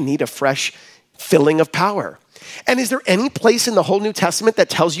like I need a fresh filling of power. And is there any place in the whole New Testament that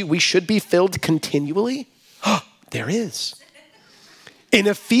tells you we should be filled continually? There is. In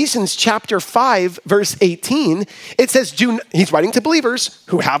Ephesians chapter 5, verse 18, it says, he's writing to believers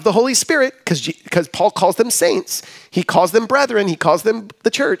who have the Holy Spirit, because Paul calls them saints. He calls them brethren. He calls them the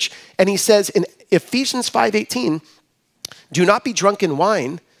church. And he says in Ephesians 5:18, do not be drunk in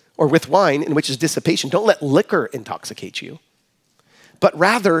wine or with wine, in which is dissipation. Don't let liquor intoxicate you, but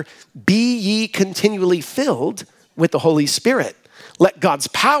rather be ye continually filled with the Holy Spirit. Let God's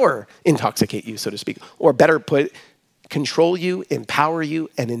power intoxicate you, so to speak. Or better put, control you, empower you,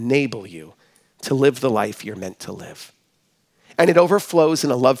 and enable you to live the life you're meant to live. And it overflows in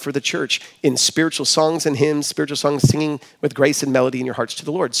a love for the church, in spiritual songs and hymns, spiritual songs singing with grace and melody in your hearts to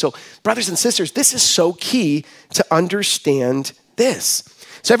the Lord. So brothers and sisters, this is so key to understand this.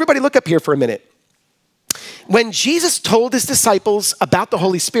 So everybody look up here for a minute. When Jesus told his disciples about the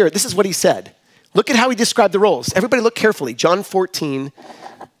Holy Spirit, this is what he said. Look at how he described the roles. Everybody look carefully. John 14,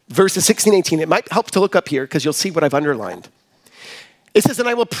 verses 16, 18. It might help to look up here because you'll see what I've underlined. It says, and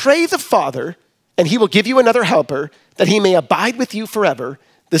I will pray the Father, and he will give you another helper, that he may abide with you forever,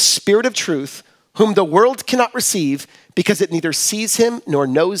 the Spirit of truth, whom the world cannot receive, because it neither sees him nor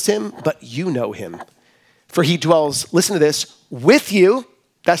knows him, but you know him. For he dwells, listen to this, with you.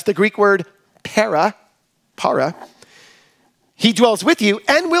 That's the Greek word para. He dwells with you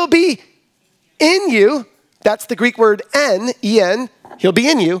and will be in you. That's the Greek word en. He'll be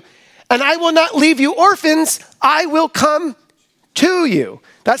in you. And I will not leave you orphans. I will come to you.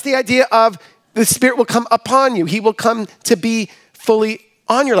 That's the idea of the Spirit will come upon you. He will come to be fully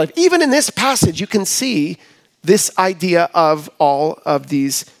on your life. Even in this passage, you can see this idea of all of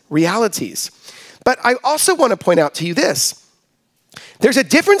these realities. But I also want to point out to you this. There's a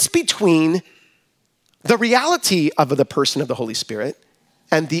difference between the reality of the person of the Holy Spirit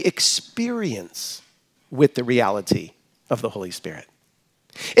and the experience with the reality of the Holy Spirit.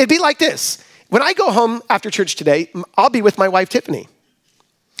 It'd be like this. When I go home after church today, I'll be with my wife, Tiffany.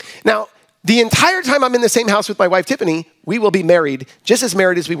 Now, the entire time I'm in the same house with my wife, Tiffany, we will be married, just as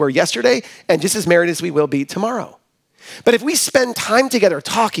married as we were yesterday and just as married as we will be tomorrow. But if we spend time together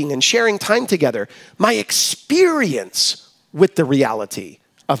talking and sharing time together, my experience with the reality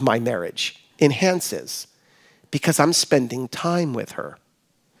of my marriage enhances because I'm spending time with her.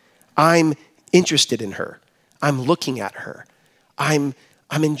 I'm interested in her. I'm looking at her. I'm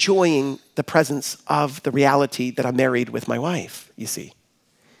enjoying the presence of the reality that I'm married with my wife, you see.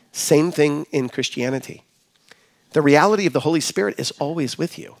 Same thing in Christianity. The reality of the Holy Spirit is always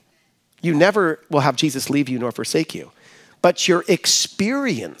with you. You never will have Jesus leave you nor forsake you. But your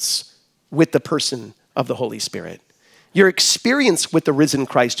experience with the person of the Holy Spirit, your experience with the risen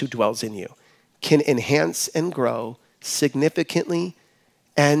Christ who dwells in you, can enhance and grow significantly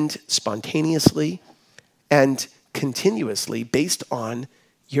and spontaneously and continuously based on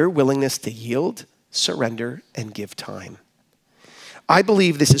your willingness to yield, surrender, and give time. I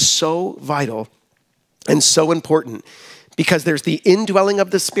believe this is so vital and so important because there's the indwelling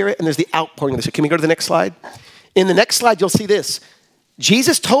of the Spirit and there's the outpouring of the Spirit. Can we go to the next slide? In the next slide, you'll see this.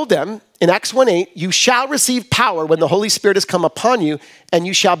 Jesus told them in Acts 1:8, you shall receive power when the Holy Spirit has come upon you, and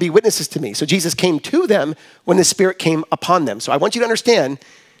you shall be witnesses to me. So Jesus came to them when the Spirit came upon them. So I want you to understand,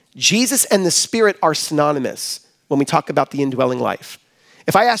 Jesus and the Spirit are synonymous when we talk about the indwelling life.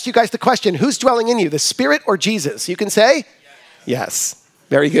 If I asked you guys the question, who's dwelling in you, the Spirit or Jesus? You can say, yes.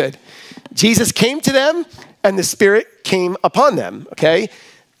 Very good. Jesus came to them, and the Spirit came upon them, okay?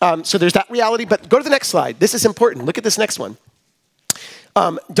 So there's that reality, but go to the next slide. This is important. Look at this next one.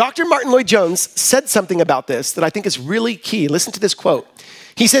 Dr. Martin Lloyd-Jones said something about this that I think is really key. Listen to this quote.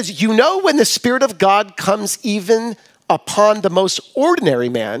 He says, you know when the Spirit of God comes even upon the most ordinary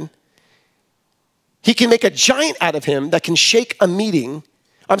man, he can make a giant out of him that can shake a meeting.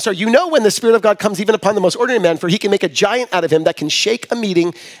 You know when the Spirit of God comes even upon the most ordinary man, for he can make a giant out of him that can shake a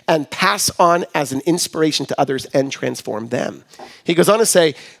meeting and pass on as an inspiration to others and transform them. He goes on to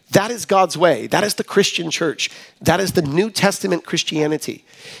say, that is God's way. That is the Christian church. That is the New Testament Christianity.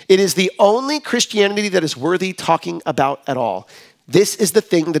 It is the only Christianity that is worthy talking about at all. This is the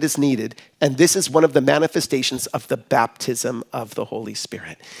thing that is needed, and this is one of the manifestations of the baptism of the Holy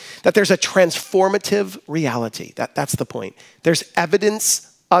Spirit. That there's a transformative reality. That's the point. There's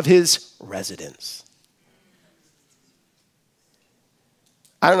evidence of his residence.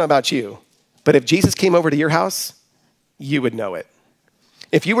 I don't know about you, but if Jesus came over to your house, you would know it.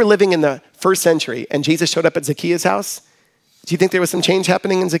 If you were living in the first century and Jesus showed up at Zacchaeus' house, do you think there was some change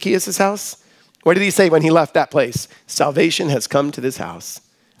happening in Zacchaeus' house? What did he say when he left that place? Salvation has come to this house,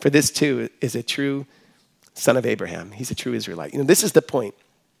 for this too is a true son of Abraham. He's a true Israelite. This is the point.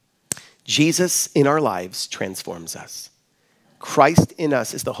 Jesus in our lives transforms us. Christ in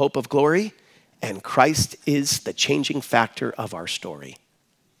us is the hope of glory, and Christ is the changing factor of our story.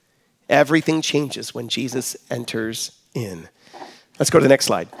 Everything changes when Jesus enters in. Let's go to the next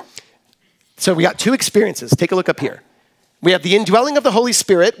slide. So we got two experiences. Take a look up here. We have the indwelling of the Holy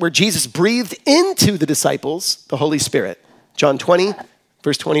Spirit, where Jesus breathed into the disciples the Holy Spirit. John 20,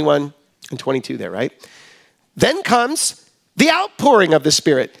 verse 21 and 22 there, right? Then comes the outpouring of the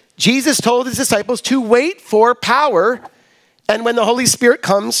Spirit. Jesus told his disciples to wait for power, and when the Holy Spirit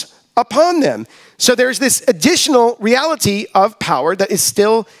comes upon them. So there's this additional reality of power that is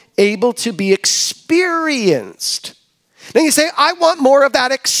still able to be experienced. Now you say, I want more of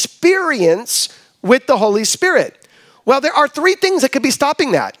that experience with the Holy Spirit. Well, there are three things that could be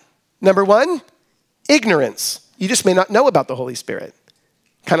stopping that. Number one, ignorance. You just may not know about the Holy Spirit.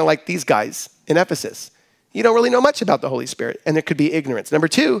 Kind of like these guys in Ephesus. You don't really know much about the Holy Spirit, and there could be ignorance. Number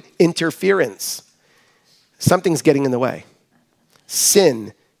two, interference. Something's getting in the way.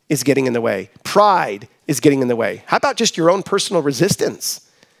 Sin is getting in the way. Pride is getting in the way. How about just your own personal resistance?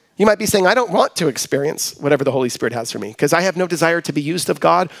 You might be saying, I don't want to experience whatever the Holy Spirit has for me because I have no desire to be used of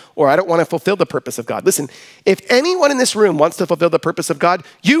God, or I don't want to fulfill the purpose of God. Listen, if anyone in this room wants to fulfill the purpose of God,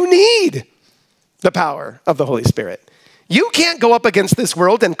 you need the power of the Holy Spirit. You can't go up against this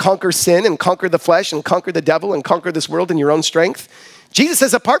world and conquer sin and conquer the flesh and conquer the devil and conquer this world in your own strength. Jesus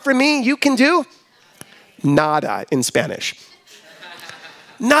says, apart from me, you can do nada in Spanish.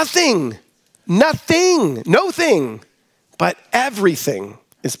 Nothing, nothing, no thing, but everything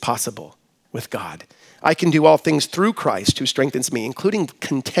is possible with God. I can do all things through Christ who strengthens me, including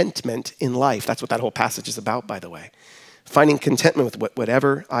contentment in life. That's what that whole passage is about, by the way. Finding contentment with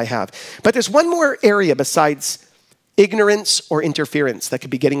whatever I have. But there's one more area besides ignorance or interference that could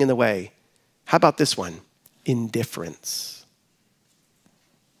be getting in the way. How about this one? Indifference.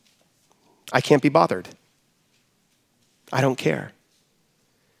 I can't be bothered. I don't care.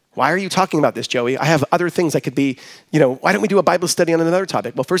 Why are you talking about this, Joey? I have other things I could be, why don't we do a Bible study on another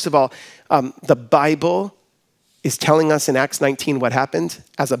topic? Well, first of all, the Bible is telling us in Acts 19 what happened.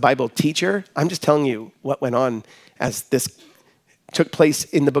 As a Bible teacher, I'm just telling you what went on as this took place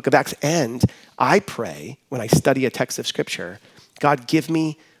in the book of Acts. And I pray, when I study a text of Scripture, God, give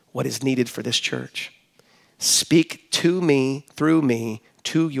me what is needed for this church. Speak to me, through me,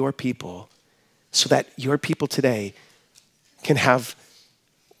 to your people, so that your people today can have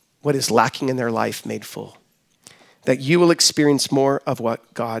what is lacking in their life made full. That you will experience more of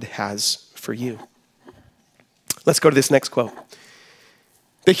what God has for you. Let's go to this next quote.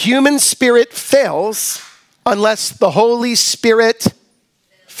 The human spirit fails unless the Holy Spirit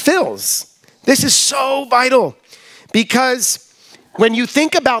fills. This is so vital because when you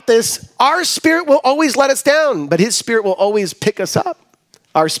think about this, our spirit will always let us down, but his spirit will always pick us up.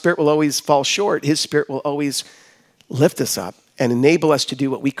 Our spirit will always fall short. His spirit will always lift us up and enable us to do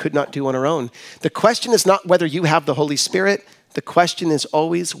what we could not do on our own. The question is not whether you have the Holy Spirit. The question is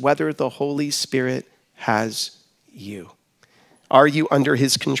always whether the Holy Spirit has you. Are you under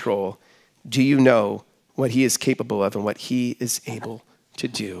his control? Do you know what he is capable of and what he is able to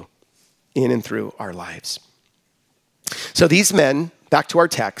do in and through our lives? So these men, back to our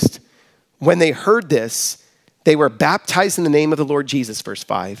text, when they heard this, they were baptized in the name of the Lord Jesus, verse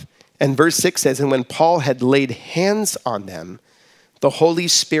 5. And verse 6 says, and when Paul had laid hands on them, the Holy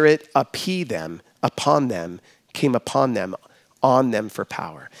Spirit upon them, came upon them, on them for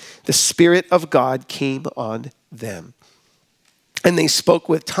power. The Spirit of God came on them. And they spoke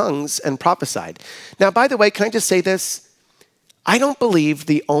with tongues and prophesied. Now, by the way, can I just say this? I don't believe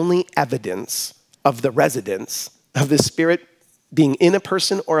the only evidence of the residence of the Spirit being in a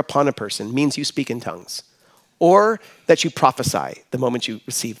person or upon a person means you speak in tongues, or that you prophesy the moment you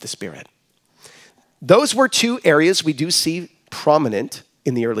receive the Spirit. Those were two areas we do see prominent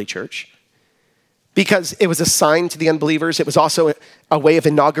in the early church because it was a sign to the unbelievers. It was also a way of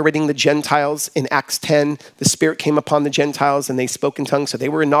inaugurating the Gentiles. In Acts 10, the Spirit came upon the Gentiles and they spoke in tongues, so they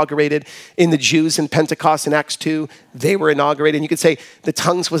were inaugurated. In the Jews in Pentecost in Acts 2, they were inaugurated. And you could say the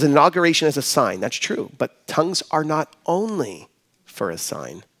tongues was an inauguration as a sign. That's true, but tongues are not only for a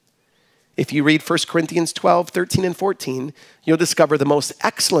sign. If you read 1 Corinthians 12, 13, and 14, you'll discover the most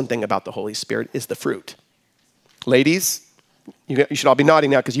excellent thing about the Holy Spirit is the fruit. Ladies, you should all be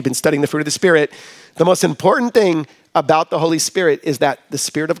nodding now because you've been studying the fruit of the Spirit. The most important thing about the Holy Spirit is that the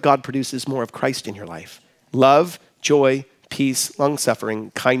Spirit of God produces more of Christ in your life. Love, joy, peace,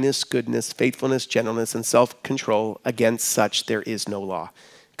 long-suffering, kindness, goodness, faithfulness, gentleness, and self-control. Against such there is no law.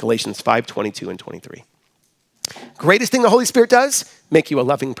 Galatians 5, 22 and 23. Greatest thing the Holy Spirit does, make you a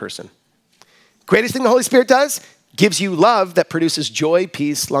loving person. Greatest thing the Holy Spirit does, gives you love that produces joy,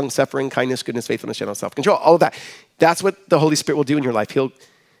 peace, long-suffering, kindness, goodness, faithfulness, gentleness, self-control. All of that. That's what the Holy Spirit will do in your life.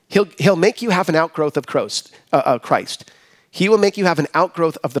 He'll make you have an outgrowth of Christ. He will make you have an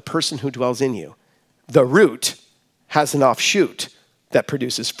outgrowth of the person who dwells in you. The root has an offshoot that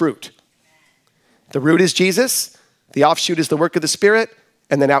produces fruit. The root is Jesus, the offshoot is the work of the Spirit,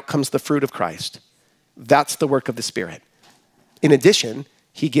 and then out comes the fruit of Christ. That's the work of the Spirit. In addition,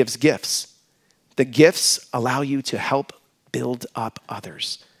 he gives gifts. The gifts allow you to help build up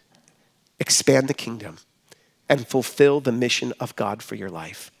others, expand the kingdom, and fulfill the mission of God for your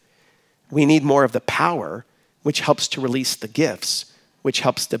life. We need more of the power, which helps to release the gifts, which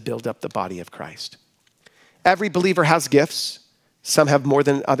helps to build up the body of Christ. Every believer has gifts. Some have more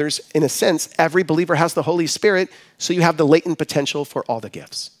than others. In a sense, every believer has the Holy Spirit, so you have the latent potential for all the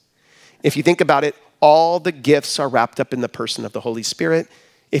gifts. If you think about it, all the gifts are wrapped up in the person of the Holy Spirit.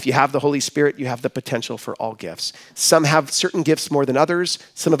 If you have the Holy Spirit, you have the potential for all gifts. Some have certain gifts more than others.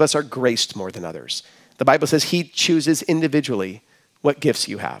 Some of us are graced more than others. The Bible says he chooses individually what gifts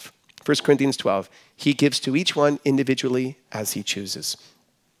you have. 1 Corinthians 12, he gives to each one individually as he chooses.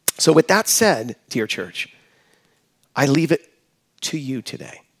 So with that said, dear church, I leave it to you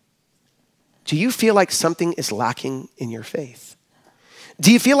today. Do you feel like something is lacking in your faith?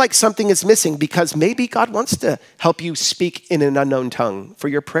 Do you feel like something is missing because maybe God wants to help you speak in an unknown tongue for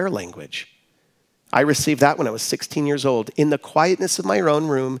your prayer language? I received that when I was 16 years old in the quietness of my own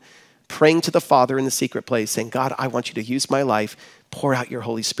room, praying to the Father in the secret place, saying, God, I want you to use my life, pour out your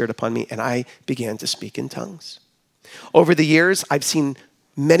Holy Spirit upon me. And I began to speak in tongues. Over the years, I've seen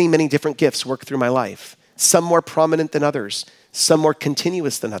many, many different gifts work through my life, some more prominent than others, some more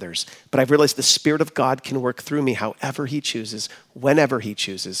continuous than others. But I've realized the Spirit of God can work through me however he chooses, whenever he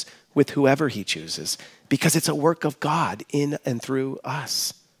chooses, with whoever he chooses, because it's a work of God in and through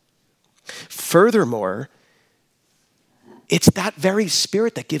us. Furthermore, it's that very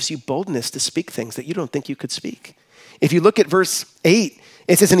Spirit that gives you boldness to speak things that you don't think you could speak. If you look at verse 8,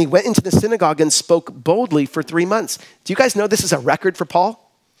 it says, and he went into the synagogue and spoke boldly for 3 months. Do you guys know this is a record for Paul?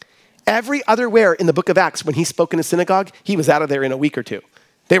 Every other where in the book of Acts, when he spoke in a synagogue, he was out of there in a week or two.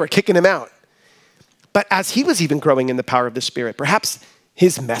 They were kicking him out. But as he was even growing in the power of the Spirit, perhaps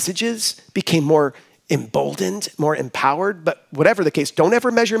his messages became more emboldened, more empowered. But whatever the case, don't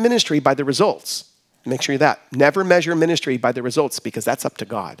ever measure ministry by the results. Make sure that. Never measure ministry by the results because that's up to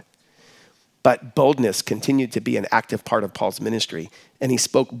God. But boldness continued to be an active part of Paul's ministry. And he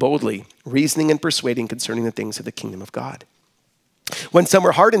spoke boldly, reasoning and persuading concerning the things of the kingdom of God. When some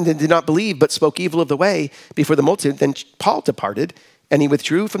were hardened and did not believe, but spoke evil of the way before the multitude, then Paul departed, and he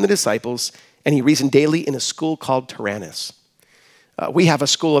withdrew from the disciples, and he reasoned daily in a school called Tyrannus. We have a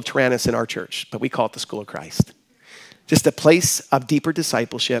school of Tyrannus in our church, but we call it the School of Christ. Just a place of deeper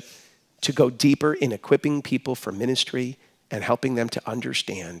discipleship to go deeper in equipping people for ministry and helping them to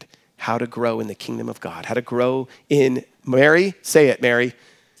understand how to grow in the kingdom of God, how to grow in, Mary, say it, Mary.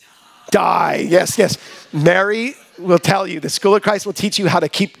 Die. Yes, yes. Mary will tell you, the School of Christ will teach you how to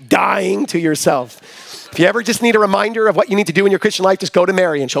keep dying to yourself. If you ever just need a reminder of what you need to do in your Christian life, just go to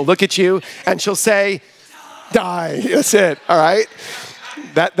Mary and she'll look at you and she'll say, die. That's it. All right.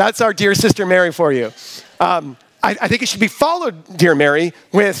 That's our dear sister Mary for you. I think it should be followed, dear Mary,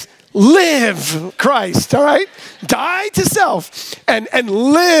 with live Christ, all right? Die to self and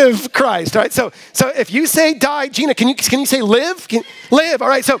live Christ, all right? So if you say die, Gina, can you say live? Live, all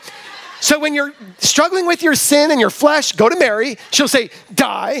right? So when you're struggling with your sin and your flesh, go to Mary. She'll say,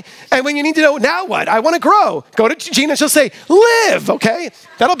 die. And when you need to know, now what? I want to grow. Go to Gina. She'll say, live, okay?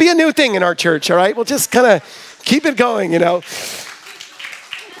 That'll be a new thing in our church, all right? We'll just kind of keep it going, you know?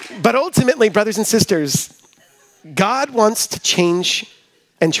 But ultimately, brothers and sisters, God wants to change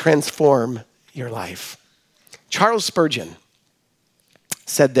and transform your life. Charles Spurgeon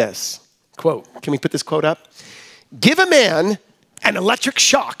said this, quote, can we put this quote up? Give a man an electric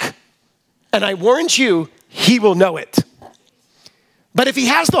shock, and I warrant you, he will know it. But if he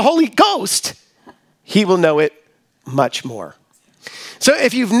has the Holy Ghost, he will know it much more. So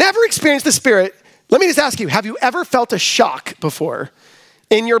if you've never experienced the Spirit, let me just ask you, have you ever felt a shock before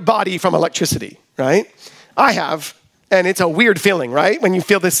in your body from electricity, right? I have. And it's a weird feeling, right? When you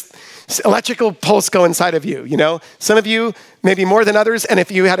feel this electrical pulse go inside of you, you know? Some of you, maybe more than others, and if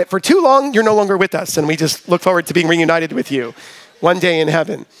you had it for too long, you're no longer with us, and we just look forward to being reunited with you one day in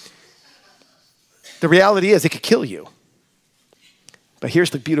heaven. The reality is it could kill you. But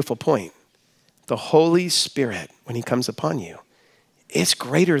here's the beautiful point. The Holy Spirit, when he comes upon you, is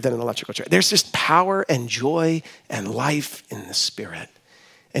greater than an electrical charge. There's just power and joy and life in the Spirit.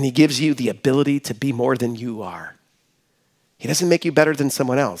 And he gives you the ability to be more than you are. He doesn't make you better than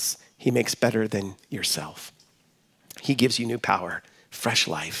someone else. He makes better than yourself. He gives you new power, fresh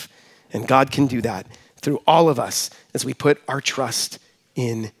life. And God can do that through all of us as we put our trust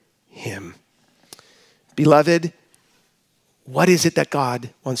in him. Beloved, what is it that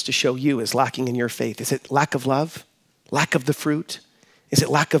God wants to show you is lacking in your faith? Is it lack of love? Lack of the fruit? Is it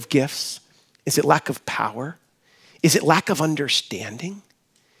lack of gifts? Is it lack of power? Is it lack of understanding?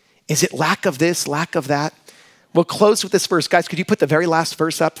 Is it lack of this, lack of that? We'll close with this verse. Guys, could you put the very last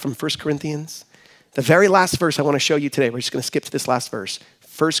verse up from 1 Corinthians? The very last verse I want to show you today. We're just going to skip to this last verse.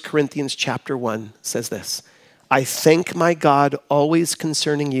 1 Corinthians chapter 1 says this. I thank my God always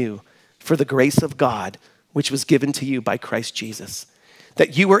concerning you for the grace of God, which was given to you by Christ Jesus,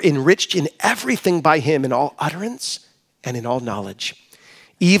 that you were enriched in everything by him in all utterance and in all knowledge,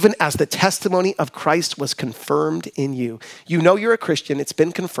 even as the testimony of Christ was confirmed in you. You know you're a Christian. It's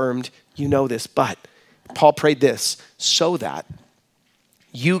been confirmed. You know this, but Paul prayed this, so that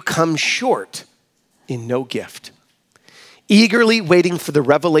you come short in no gift, eagerly waiting for the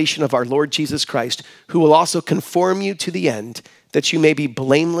revelation of our Lord Jesus Christ, who will also conform you to the end, that you may be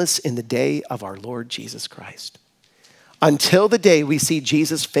blameless in the day of our Lord Jesus Christ. Until the day we see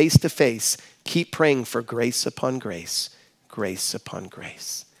Jesus face to face, keep praying for grace upon grace, grace upon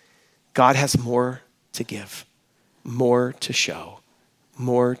grace. God has more to give, more to show,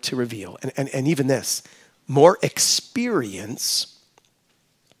 more to reveal. And even this, more experience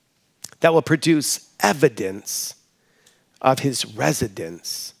that will produce evidence of his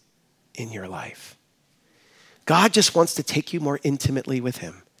residence in your life. God just wants to take you more intimately with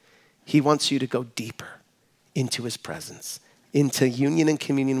him. He wants you to go deeper into his presence, into union and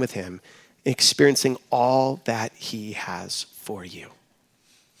communion with him, experiencing all that he has for you.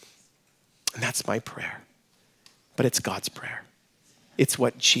 And that's my prayer. But it's God's prayer. It's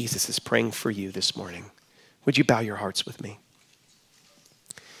what Jesus is praying for you this morning. Would you bow your hearts with me?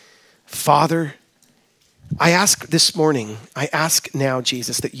 Father, I ask this morning, I ask now,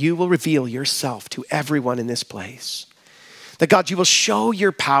 Jesus, that you will reveal yourself to everyone in this place. That God, you will show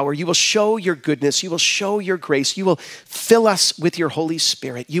your power, you will show your goodness, you will show your grace, you will fill us with your Holy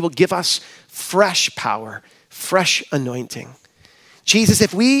Spirit. You will give us fresh power, fresh anointing. Jesus,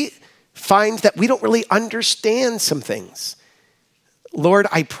 if we find that we don't really understand some things, Lord,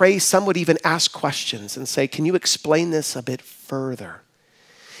 I pray some would even ask questions and say, can you explain this a bit further?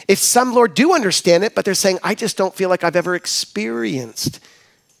 If some, Lord, do understand it, but they're saying, I just don't feel like I've ever experienced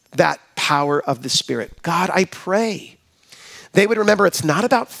that power of the Spirit. God, I pray they would remember it's not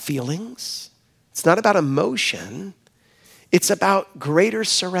about feelings. It's not about emotion. It's about greater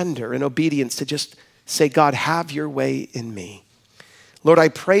surrender and obedience to just say, God, have your way in me. Lord, I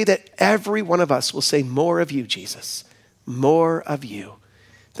pray that every one of us will say more of you, Jesus, more of you.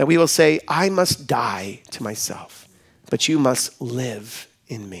 That we will say, I must die to myself, but you must live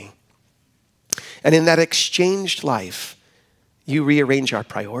in me. And in that exchanged life, you rearrange our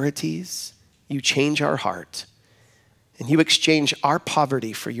priorities, you change our heart, and you exchange our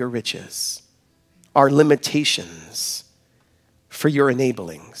poverty for your riches, our limitations for your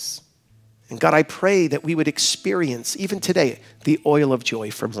enablings. And God, I pray that we would experience, even today, the oil of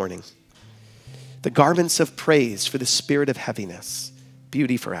joy for mourning, the garments of praise for the spirit of heaviness,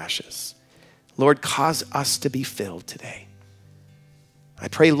 beauty for ashes. Lord, cause us to be filled today. I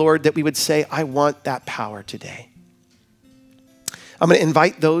pray, Lord, that we would say, I want that power today. I'm going to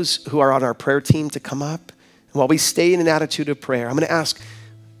invite those who are on our prayer team to come up. And while we stay in an attitude of prayer, I'm going to ask,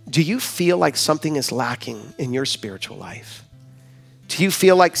 do you feel like something is lacking in your spiritual life? Do you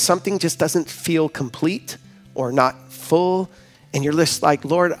feel like something just doesn't feel complete or not full? And you're just like,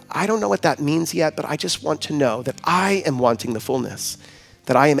 Lord, I don't know what that means yet, but I just want to know that I am wanting the fullness,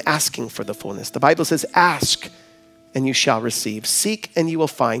 that I am asking for the fullness. The Bible says, ask and you shall receive. Seek and you will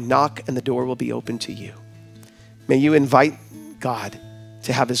find. Knock and the door will be open to you. May you invite God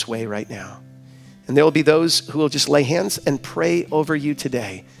to have his way right now. And there will be those who will just lay hands and pray over you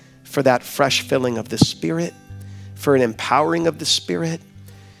today for that fresh filling of the Spirit, for an empowering of the Spirit,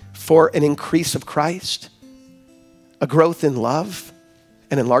 for an increase of Christ, a growth in love,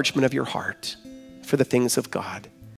 an enlargement of your heart for the things of God.